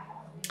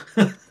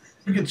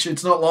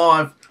 It's not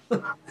live.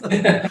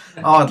 Oh,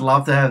 I'd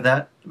love to have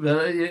that,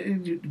 but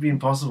it'd be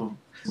impossible.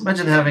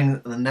 Imagine having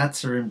the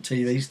Natsarim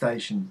TV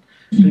station.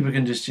 People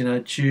can just, you know,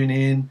 tune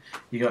in.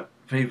 You got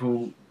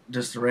people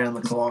just around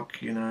the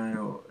clock, you know,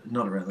 or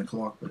not around the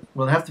clock, but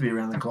well, they have to be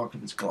around the clock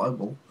if it's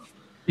global.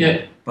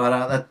 Yeah.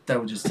 But that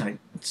would just take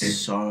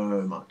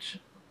so much.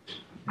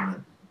 You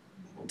know.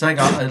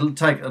 It'll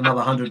take another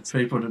 100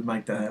 people to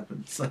make that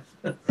happen. So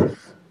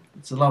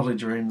it's a lovely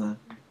dream, though.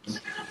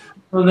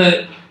 Well,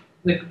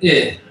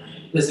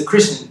 there's a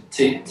Christian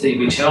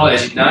TV channel,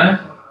 as you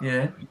know.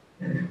 Yeah.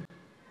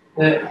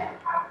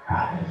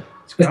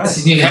 It's great.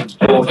 That's New Hampshire.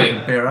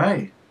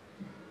 Beret.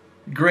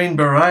 Green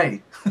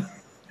beret.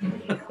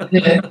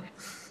 Yeah.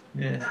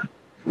 Yeah.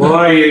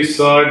 Why are you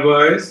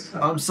sideways?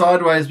 I'm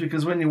sideways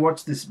because when you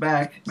watch this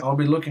back, I'll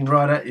be looking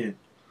right at you.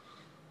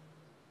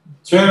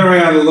 Turn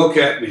around and look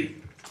at me.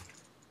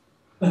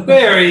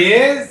 There he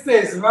is.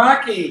 There's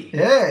Marky.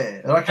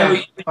 Yeah. I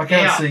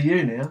can't see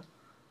you now.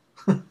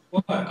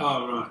 What?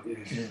 Oh, right.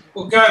 Yeah.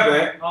 Well, go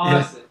back. Oh, Yeah.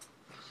 I see.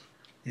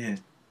 Yeah.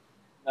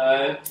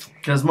 No.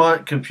 Because my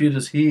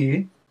computer's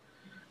here,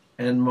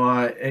 and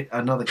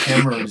another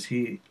camera is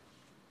here.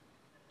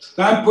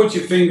 Don't put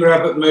your finger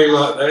up at me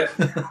like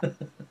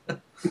that.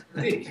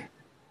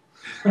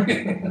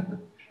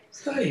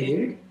 Stay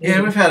here.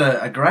 Yeah, we've had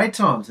a great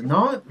time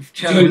tonight.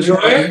 Did you enjoy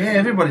it? Yeah,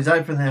 everybody's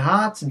opened their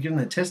hearts and given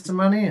their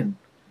testimony, and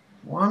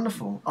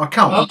wonderful. Oh,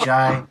 come on,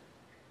 Jay.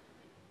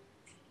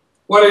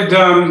 What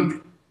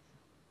did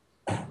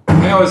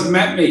how was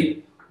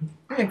Matney?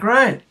 Yeah,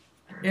 great.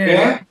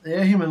 Yeah?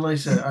 Yeah, him and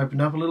Lisa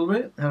opened up a little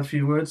bit, had a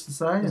few words to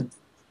say, and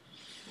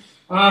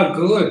Oh,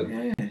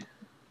 good. yeah,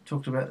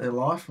 talked about their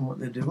life and what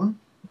they're doing.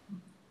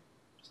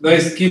 They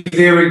give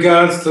their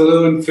regards to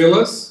Lou and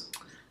Phyllis.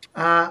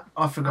 I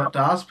forgot to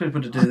ask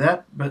people to do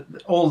that, but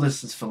all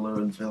this is for Lou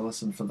and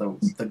Phyllis and for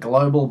the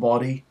global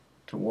body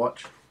to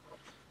watch.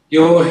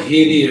 You're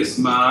hideous,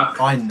 Mark.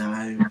 I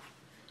know.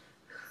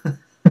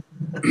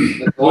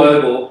 The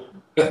global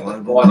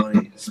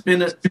body.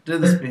 Spin it. Do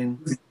the spin.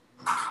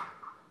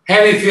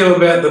 How do you feel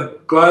about the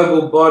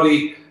global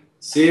body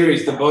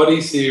series, the body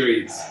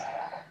series?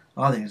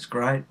 I think it's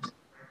great.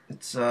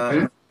 It's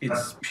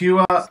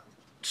pure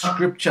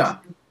scripture.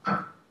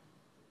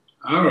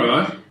 All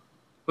right.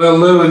 Well,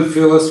 Lou and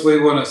Phyllis, we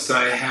want to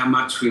say how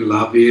much we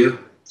love you.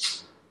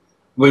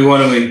 We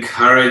want to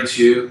encourage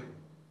you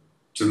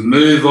to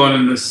move on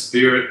in the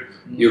Spirit.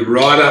 You're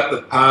right up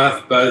the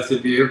path, both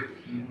of you.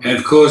 And,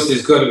 of course,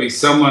 there's got to be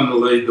someone to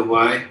lead the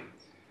way.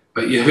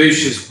 But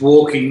Yahusha's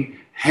walking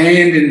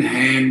hand in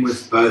hand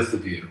with both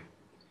of you.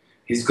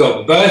 He's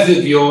got both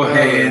of your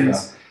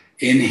hands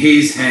in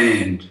his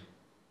hand.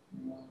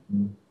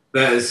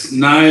 Those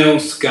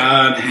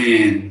nail-scarred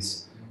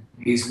hands.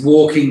 He's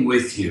walking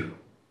with you.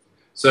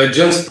 So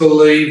just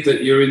believe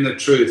that you're in the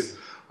truth.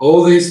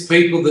 All these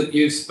people that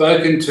you've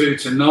spoken to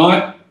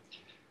tonight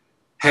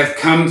have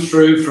come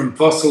through from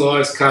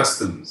fossilised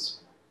customs.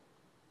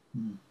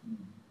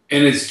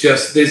 And it's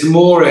just, there's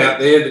more out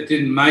there that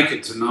didn't make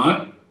it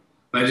tonight.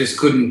 They just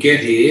couldn't get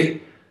here.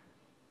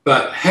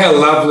 But how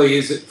lovely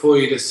is it for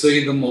you to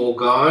see them all,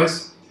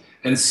 guys,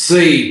 and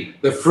see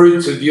the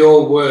fruits of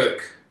your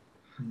work.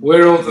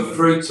 Where are all the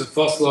fruits of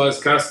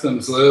fossilised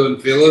customs, Lou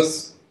and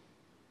Phyllis?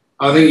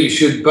 I think you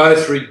should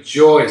both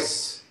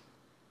rejoice.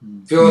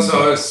 Phyllis,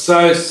 I was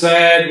so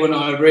sad when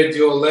I read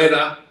your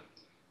letter.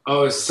 I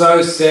was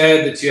so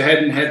sad that you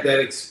hadn't had that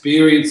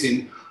experience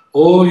in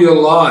all your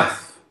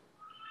life.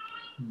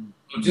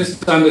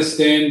 Just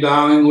understand,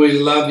 darling, we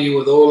love you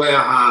with all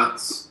our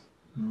hearts.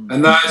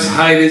 And those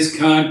haters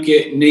can't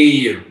get near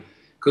you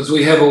because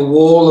we have a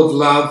wall of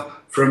love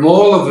from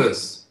all of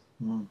us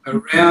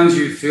around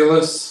you,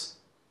 Phyllis.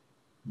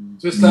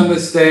 Just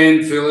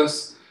understand,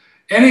 Phyllis.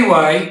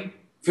 Anyway,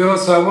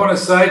 Phyllis, I want to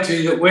say to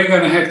you that we're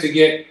going to have to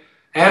get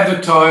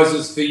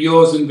advertisers for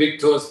yours and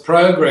Victor's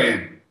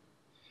program.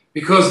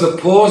 because the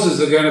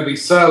pauses are going to be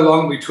so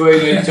long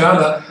between each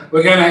other,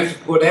 we're going to have to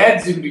put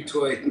ads in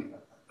between.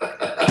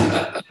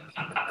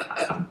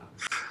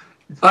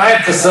 I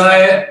have to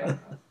say it.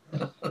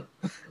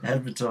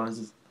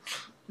 Advertisers.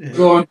 Yeah.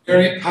 Go on,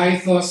 Jerry.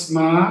 Pathos,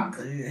 Mark.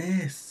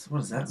 Yes. What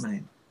does that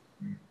mean?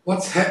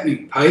 What's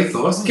happening,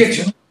 pathos? Get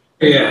your...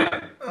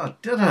 Yeah. Oh, I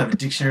don't have a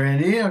dictionary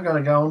around here. I've got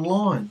to go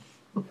online.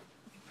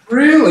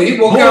 Really?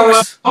 We'll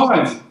Books. go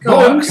online.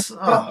 Go Books?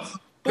 on.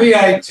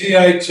 Pathos.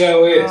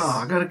 Oh,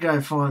 I've got to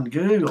go find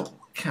Google.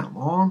 Come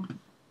on.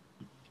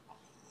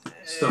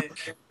 Stop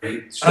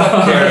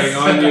carrying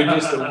on. You're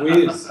just a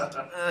whiz.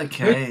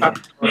 Okay.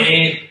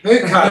 Who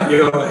cut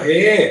your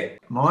hair?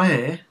 My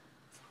hair?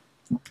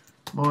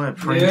 My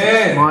apprentice.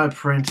 Yeah. My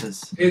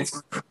apprentice.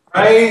 It's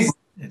crazy.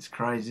 It's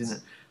crazy, isn't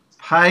it?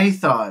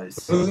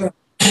 Pathos.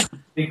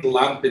 Big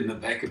lump in the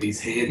back of his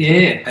head.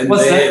 Yeah. And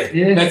What's there. that?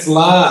 Yeah. That's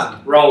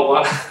lard. Roll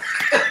 1.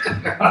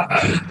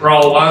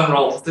 Roll 1,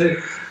 roll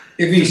 2.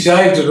 If he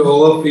shaved it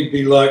all off, he'd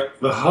be like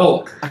the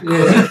Hulk.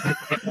 Yeah.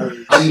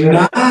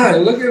 No,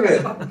 look at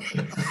it.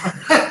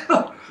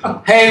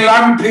 Hey,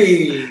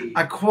 lumpy.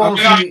 A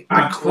quality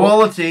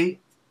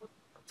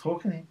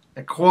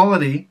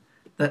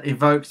that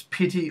evokes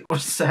pity or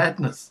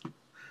sadness.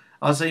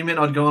 Oh, so you meant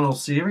I'd gone all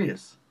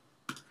serious?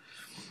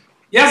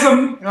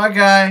 Yes'm.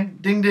 Okay,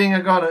 ding ding,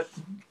 I got it.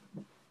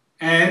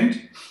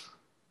 And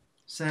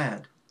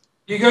sad.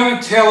 You're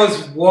going to tell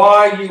us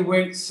why you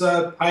went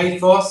so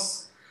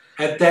pathos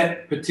at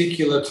that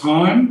particular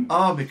time?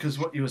 Oh, because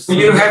what you were Were saying.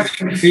 you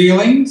having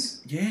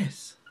feelings?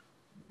 Yes.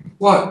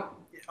 What?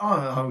 Oh,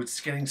 I was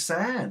getting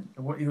sad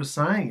at what you were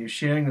saying. You were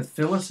sharing with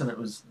Phyllis, and it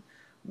was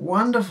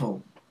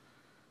wonderful.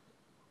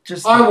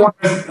 Just I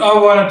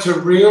wanted to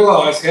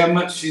realise how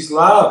much she's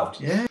loved.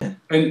 Yeah.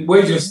 And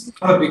we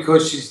just love her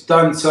because she's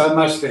done so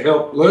much to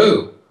help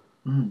Lou.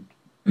 Mm.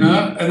 You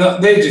know?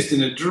 And they're just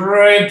in a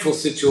dreadful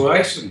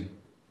situation.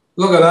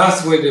 Look at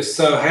us, we're just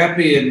so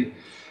happy and,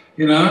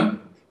 you know,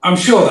 I'm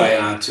sure they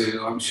are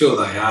too. I'm sure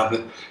they are.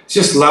 But it's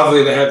just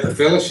lovely to have the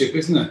fellowship,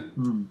 isn't it?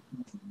 Mm.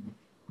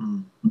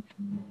 Mm.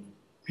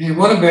 Yeah,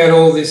 what about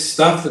all this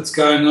stuff that's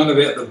going on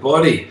about the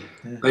body?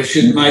 Yeah. They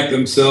should make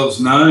themselves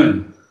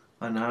known.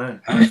 I know.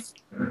 Hey?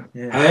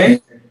 Yeah.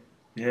 Hey?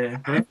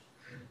 Yeah.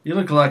 You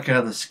look like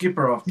the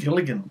skipper off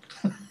Gilligan.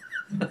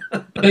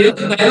 They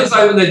look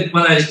like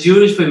one of those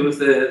Jewish people with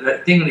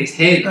that thing on his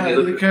head.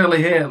 The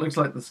curly hair. It looks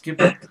like the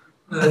skipper.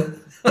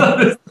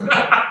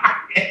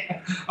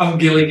 I'm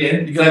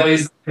Gilligan. You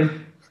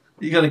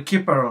got a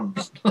kipper on.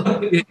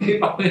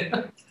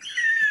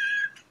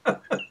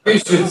 You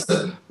should,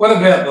 what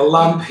about the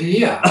lump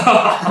here?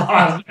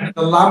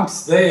 The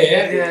lump's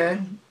there.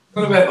 Yeah.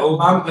 What about the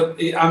lump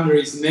under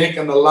his neck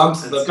and the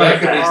lumps at the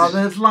back of his Oh,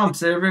 there's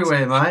lumps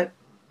everywhere, mate.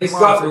 He's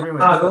got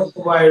blood all the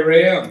way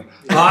around.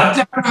 I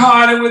don't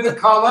hide it with the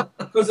collar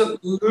because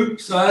it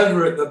loops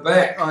over at the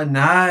back. I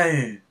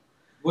know.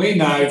 We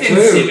know It's too.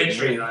 in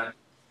symmetry, though.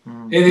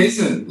 It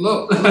isn't.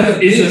 Look at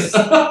this.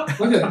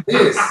 Look at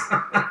this.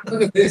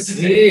 Look at this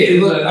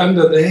here. Look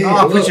under there.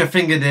 Oh, Look. put your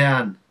finger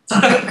down.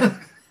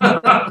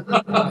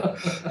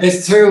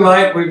 It's too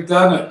late. We've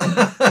done it.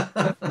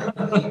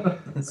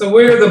 So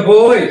where are the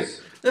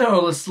boys? They're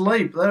all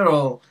asleep. They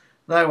were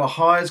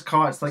high as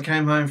kites. They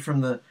came home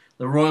from the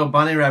Royal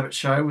Bunny Rabbit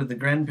show with the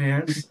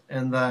grandparents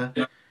and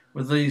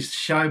with these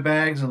show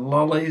bags and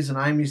lollies. And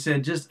Amy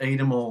said, just eat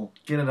them all.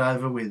 Get it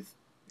over with.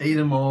 Eat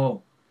them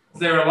all. Is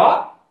there a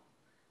lot?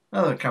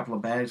 Oh, there were a couple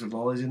of bags with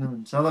lollies in them.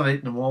 And so they've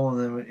eaten them all and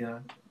then, you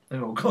know,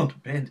 they've all gone to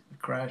bed and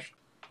crashed.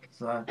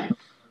 So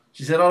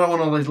she said, I don't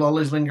want all these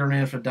lollies lingering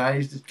around for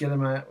days. Just get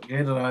them out.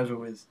 Get it over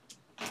with.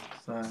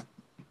 So,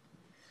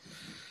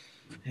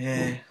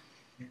 yeah.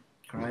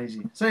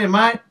 Crazy. See you,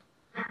 mate.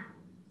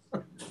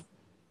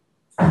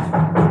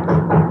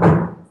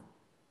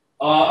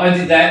 Oh, I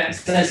did that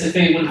so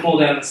Sophie wouldn't fall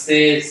down the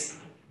stairs.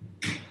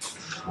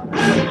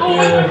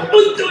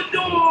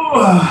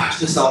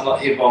 Just so I'm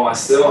not here by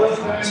myself.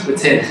 Just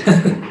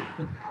pretend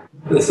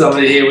there's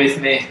somebody here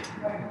with me.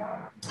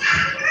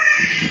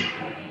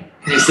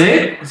 Can you see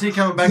it? Is he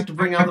coming back to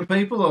bring other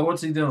people, or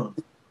what's he doing?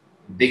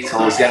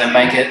 Victor's going to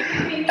make it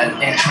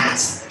an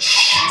entrance.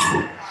 Shh.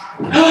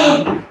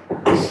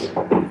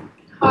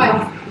 Hi.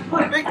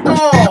 Hi, Victor!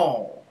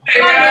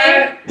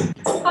 Hi.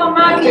 Oh,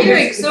 Mark, are you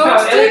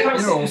exhausted?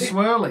 You're all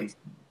swirly.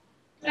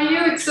 Are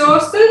you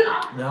exhausted?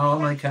 No,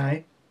 I'm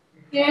okay.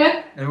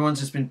 Yeah. Everyone's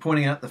just been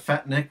pointing out the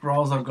fat neck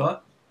rolls I've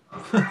got.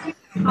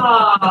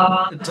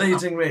 Ah, They're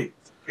teasing me.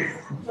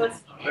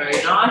 that's not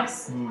very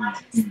nice.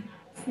 Mm.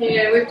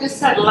 Yeah, we've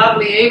just had a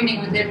lovely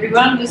evening with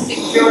everyone, just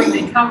enjoying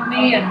their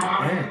company and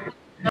Yeah.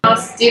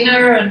 nice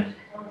dinner, and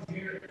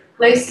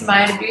Lisa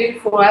made a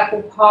beautiful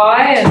apple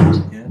pie,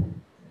 and Yeah.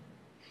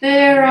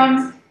 they're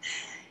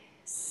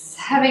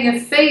having a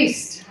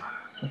feast.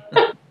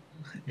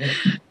 Yeah.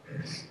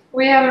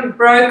 We haven't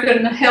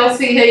broken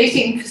healthy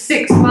eating for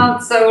 6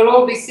 months, so we'll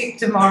all be sick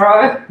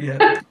tomorrow.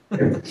 Yeah.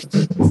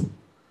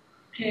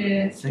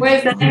 Yes.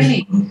 Where's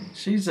Amy?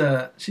 She's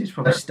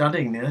probably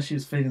studying now.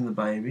 She's feeding the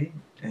baby,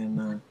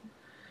 and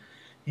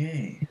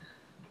yeah.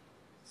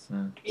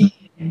 So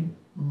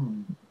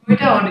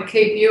don't want to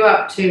keep you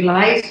up too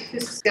late.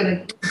 This is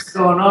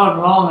going on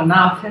long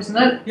enough, hasn't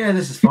it? Yeah,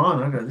 this is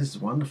fine. Okay, this is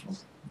wonderful.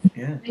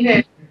 Yeah.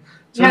 Yeah.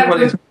 So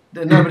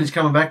nobody's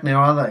coming back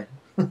now, are they?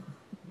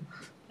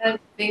 I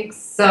don't think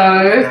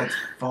so. That's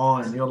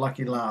fine. You're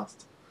lucky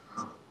last.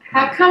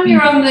 How come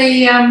you're on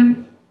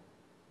the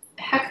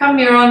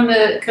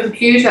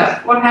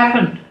computer? What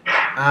happened?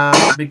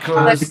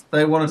 Because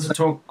they wanted to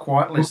talk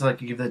quietly so they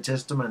could give their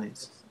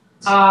testimonies.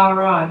 Oh,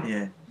 right.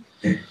 Yeah.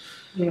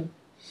 Yeah.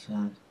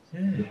 So,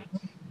 yeah.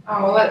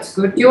 Oh, well, that's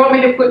good. Do you want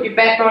me to put you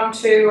back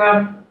onto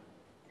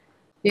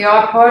the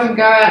iPod and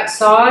go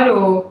outside,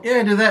 or?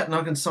 Yeah, do that, and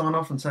I can sign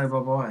off and say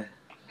bye-bye.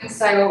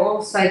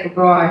 We'll say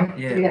goodbye.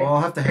 Yeah, well,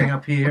 I'll have to hang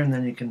up here, and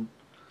then you can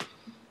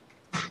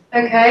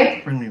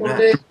okay. bring me We'll back.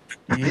 do.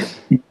 Yeah?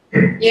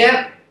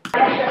 Yeah.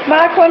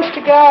 Mark wants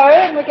to go,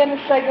 and we're going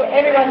to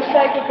everyone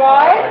say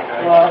goodbye.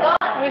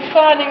 We're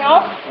signing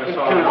off.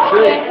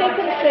 Yeah, he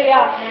can see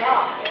us.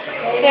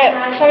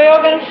 Yeah, so we're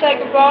all going to say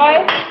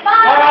goodbye.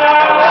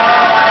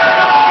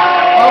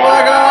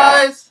 Bye-bye,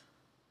 guys!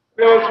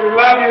 Phyllis, we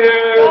love you.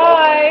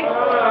 Bye.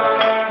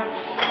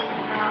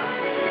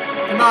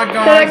 Good night, Is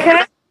guys. that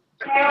okay?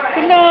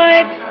 Good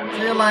night.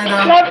 See you later.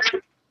 Love you.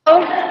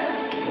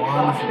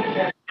 Wonderful.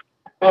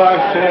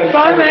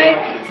 Bye, mate.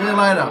 See you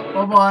later.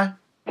 Bye-bye.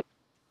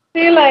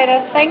 See you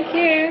later. Thank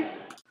you.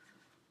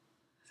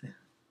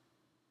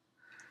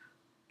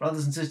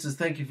 Brothers and sisters,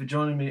 thank you for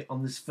joining me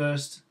on this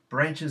first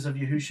Branches of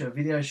Yahusha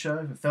video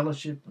show for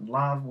fellowship and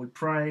love. We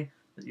pray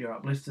that you're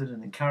uplifted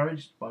and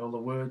encouraged by all the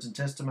words and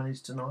testimonies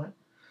tonight.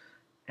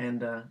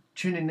 And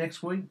tune in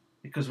next week,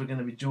 because we're going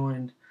to be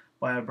joined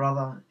by our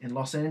brother in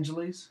Los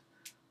Angeles,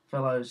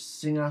 fellow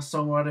singer,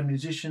 songwriter,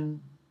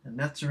 musician, and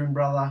Natsarim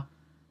brother,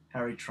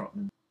 Harry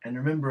Trotman. And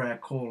remember, our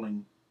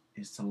calling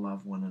is to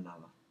love one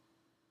another.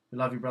 We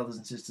love you, brothers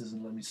and sisters,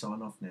 and let me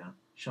sign off now.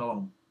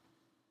 Shalom.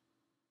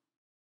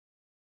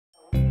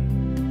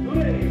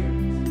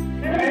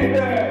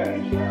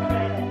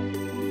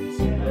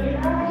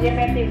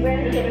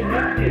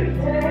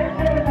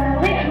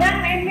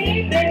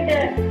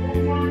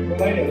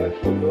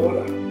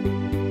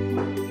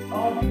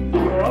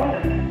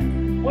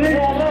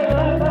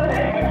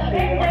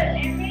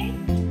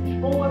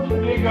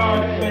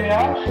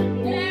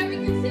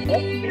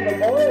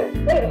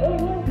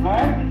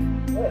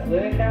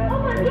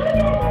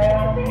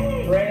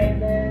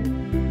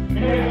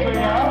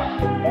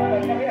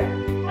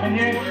 Can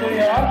you see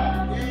us?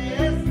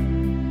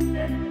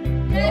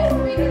 Yes,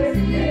 we can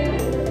see you.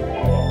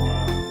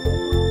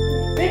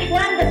 Which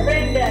one, the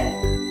Brendan?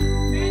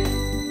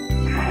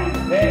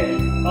 There.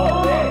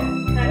 Oh, there.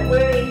 And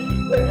where is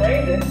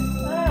Brandon.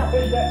 Oh,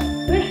 Who's that?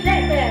 who's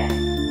that there?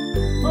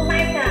 Oh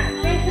my God,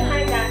 where's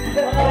my God?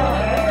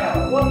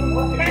 Yeah. What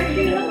Can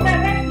you look at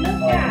that?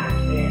 Look at.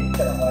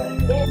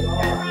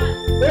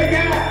 Look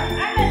at.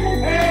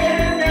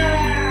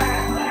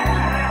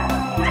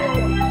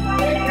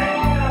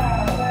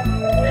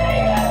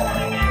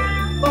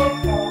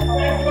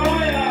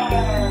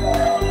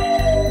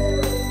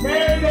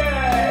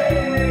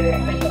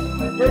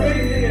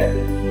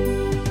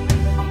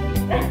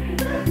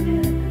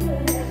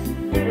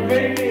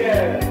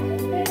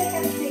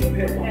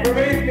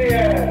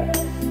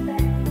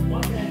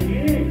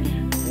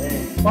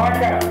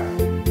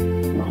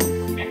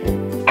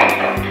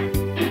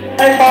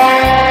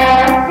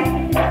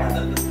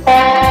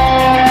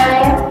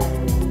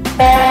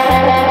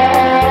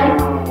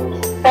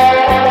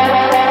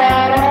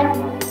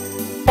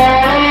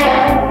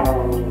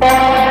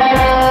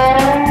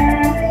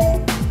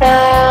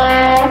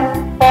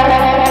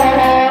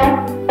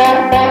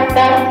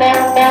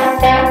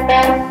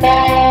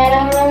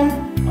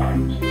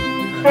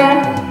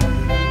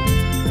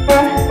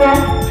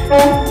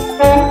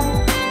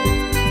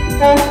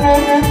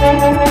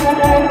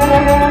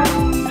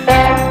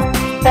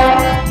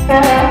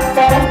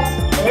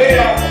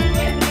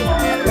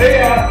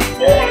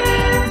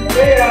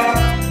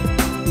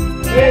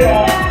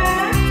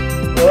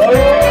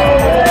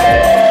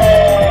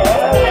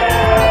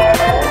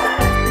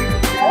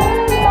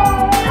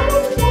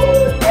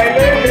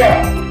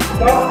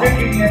 Stop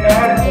picking your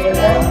nose,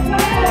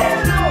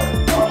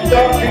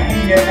 Stop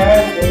picking your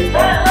nose,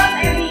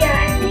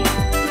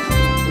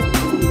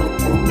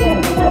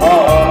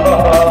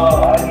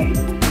 Oh,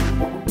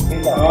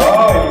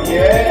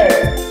 yeah.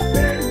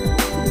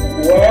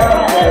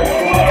 Wow.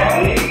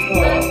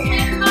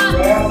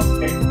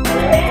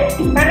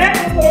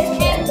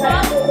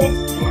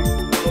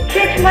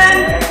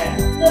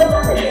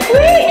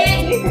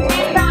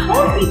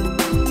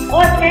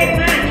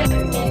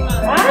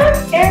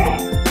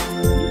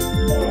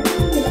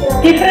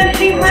 Different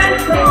 3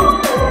 months.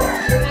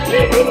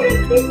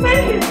 Different 3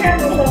 months in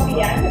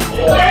Czechoslovakia.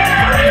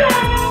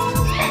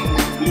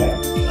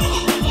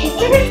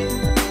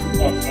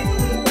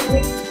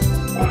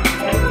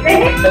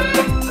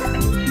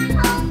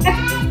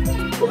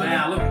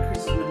 Wow, look at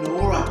Chris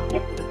Menorah.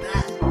 Look at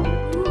that.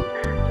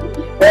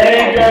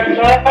 Very good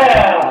trial.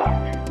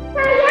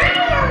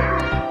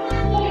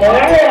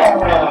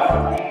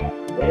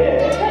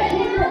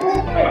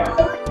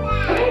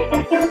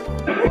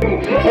 Yeah.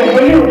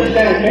 Will you just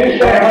say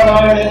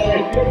hello?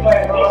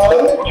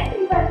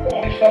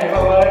 Say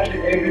hello to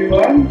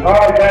everyone.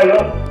 Hi,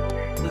 Caleb.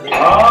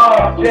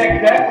 Oh, check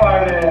that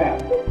one out.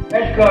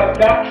 That's got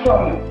ducks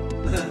on it.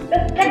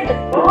 That's a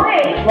boy.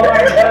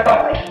 Flying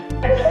ducks.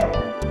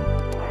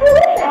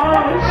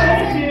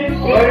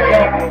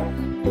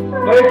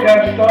 Luca,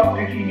 stop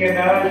picking your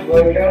nose,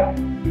 Luca.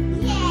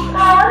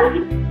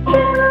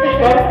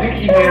 Stop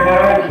picking your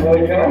nose,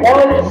 Luca. Why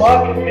is the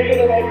mic bigger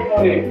than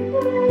everybody?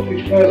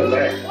 It's further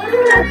back.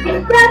 That's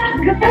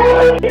good.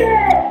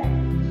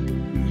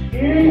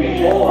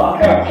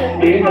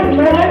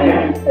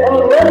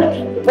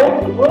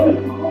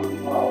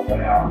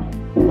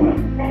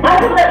 I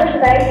thought that was the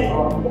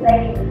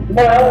baby. No,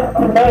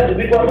 the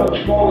big one got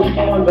small,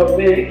 small one got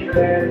big,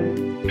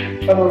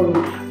 and someone...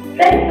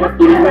 They all look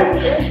the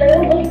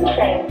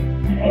same.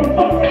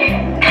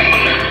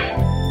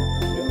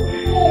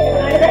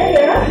 Can they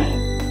hear us?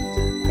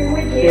 Can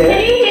you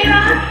hear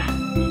us?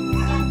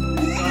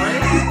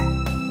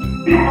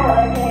 Oh,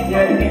 okay.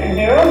 Yeah, you can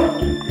hear us?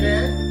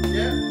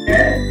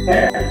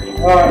 Yeah.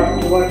 Alright,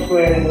 you won't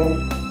swear anymore.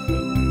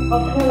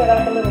 I'll turn it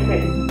up a little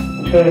bit.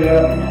 Turn it up.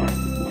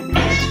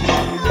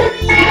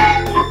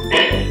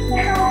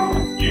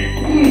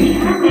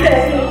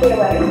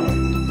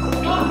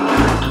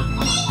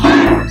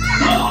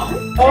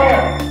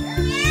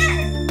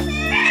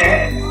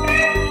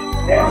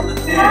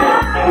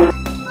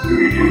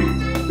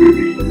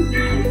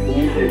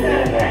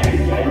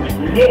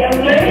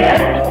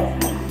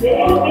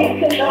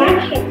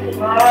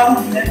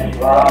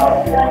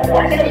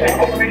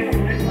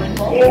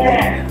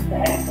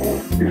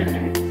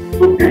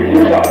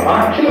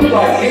 Feels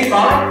like you,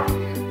 Mark.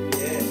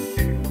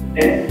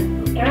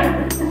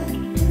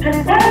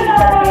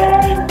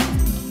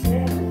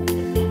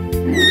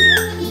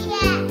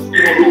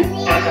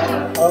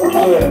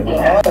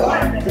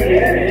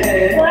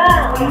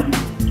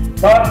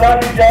 Not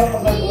you jump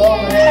for the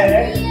long hair.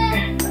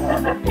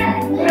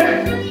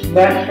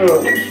 That's true.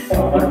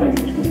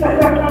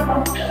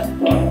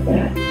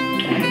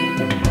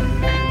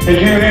 Did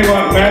you hear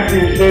what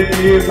Matthew said to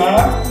you,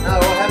 Mark? No,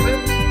 what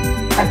happened?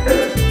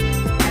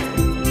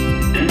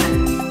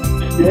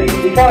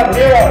 You can't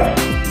hear us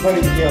when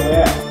you yell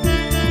out.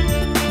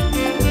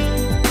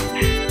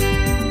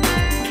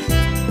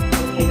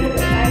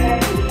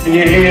 Can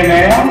you hear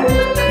now?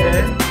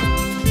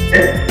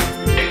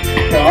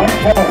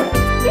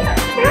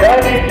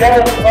 Don't be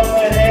jealous of my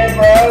hair,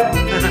 bro.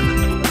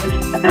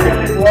 It's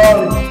really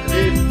blonde.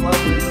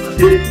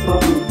 It is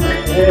lovely.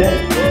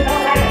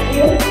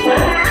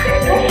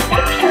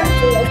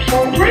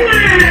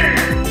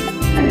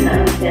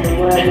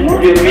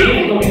 Your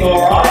beard's looking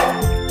alright.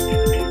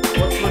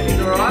 What's looking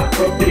alright?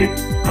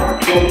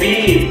 Your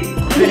beard.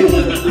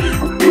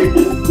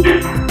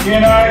 You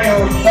know your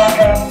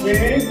suck-up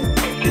beard?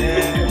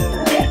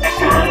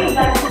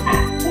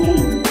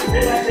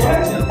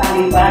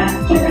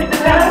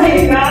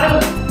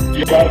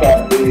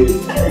 Suck-up beard.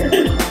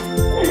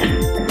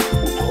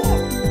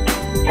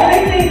 I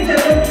think it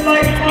looks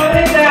like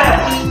Florida.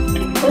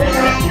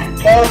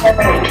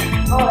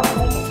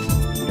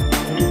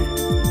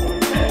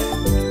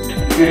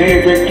 You hear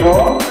Big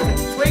Talk?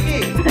 Squeaky!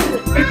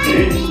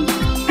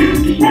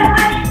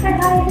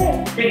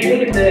 Big,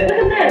 look at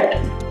that.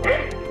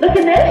 Look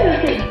at that.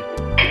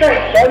 Sorry.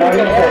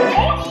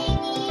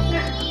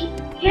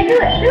 Yeah, do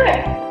it.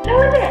 Go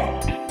in there.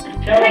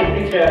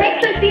 Take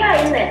Sophia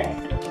in there.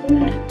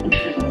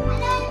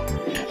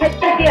 Take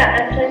Sophia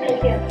and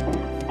Sophia.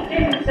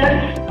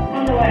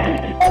 On the way.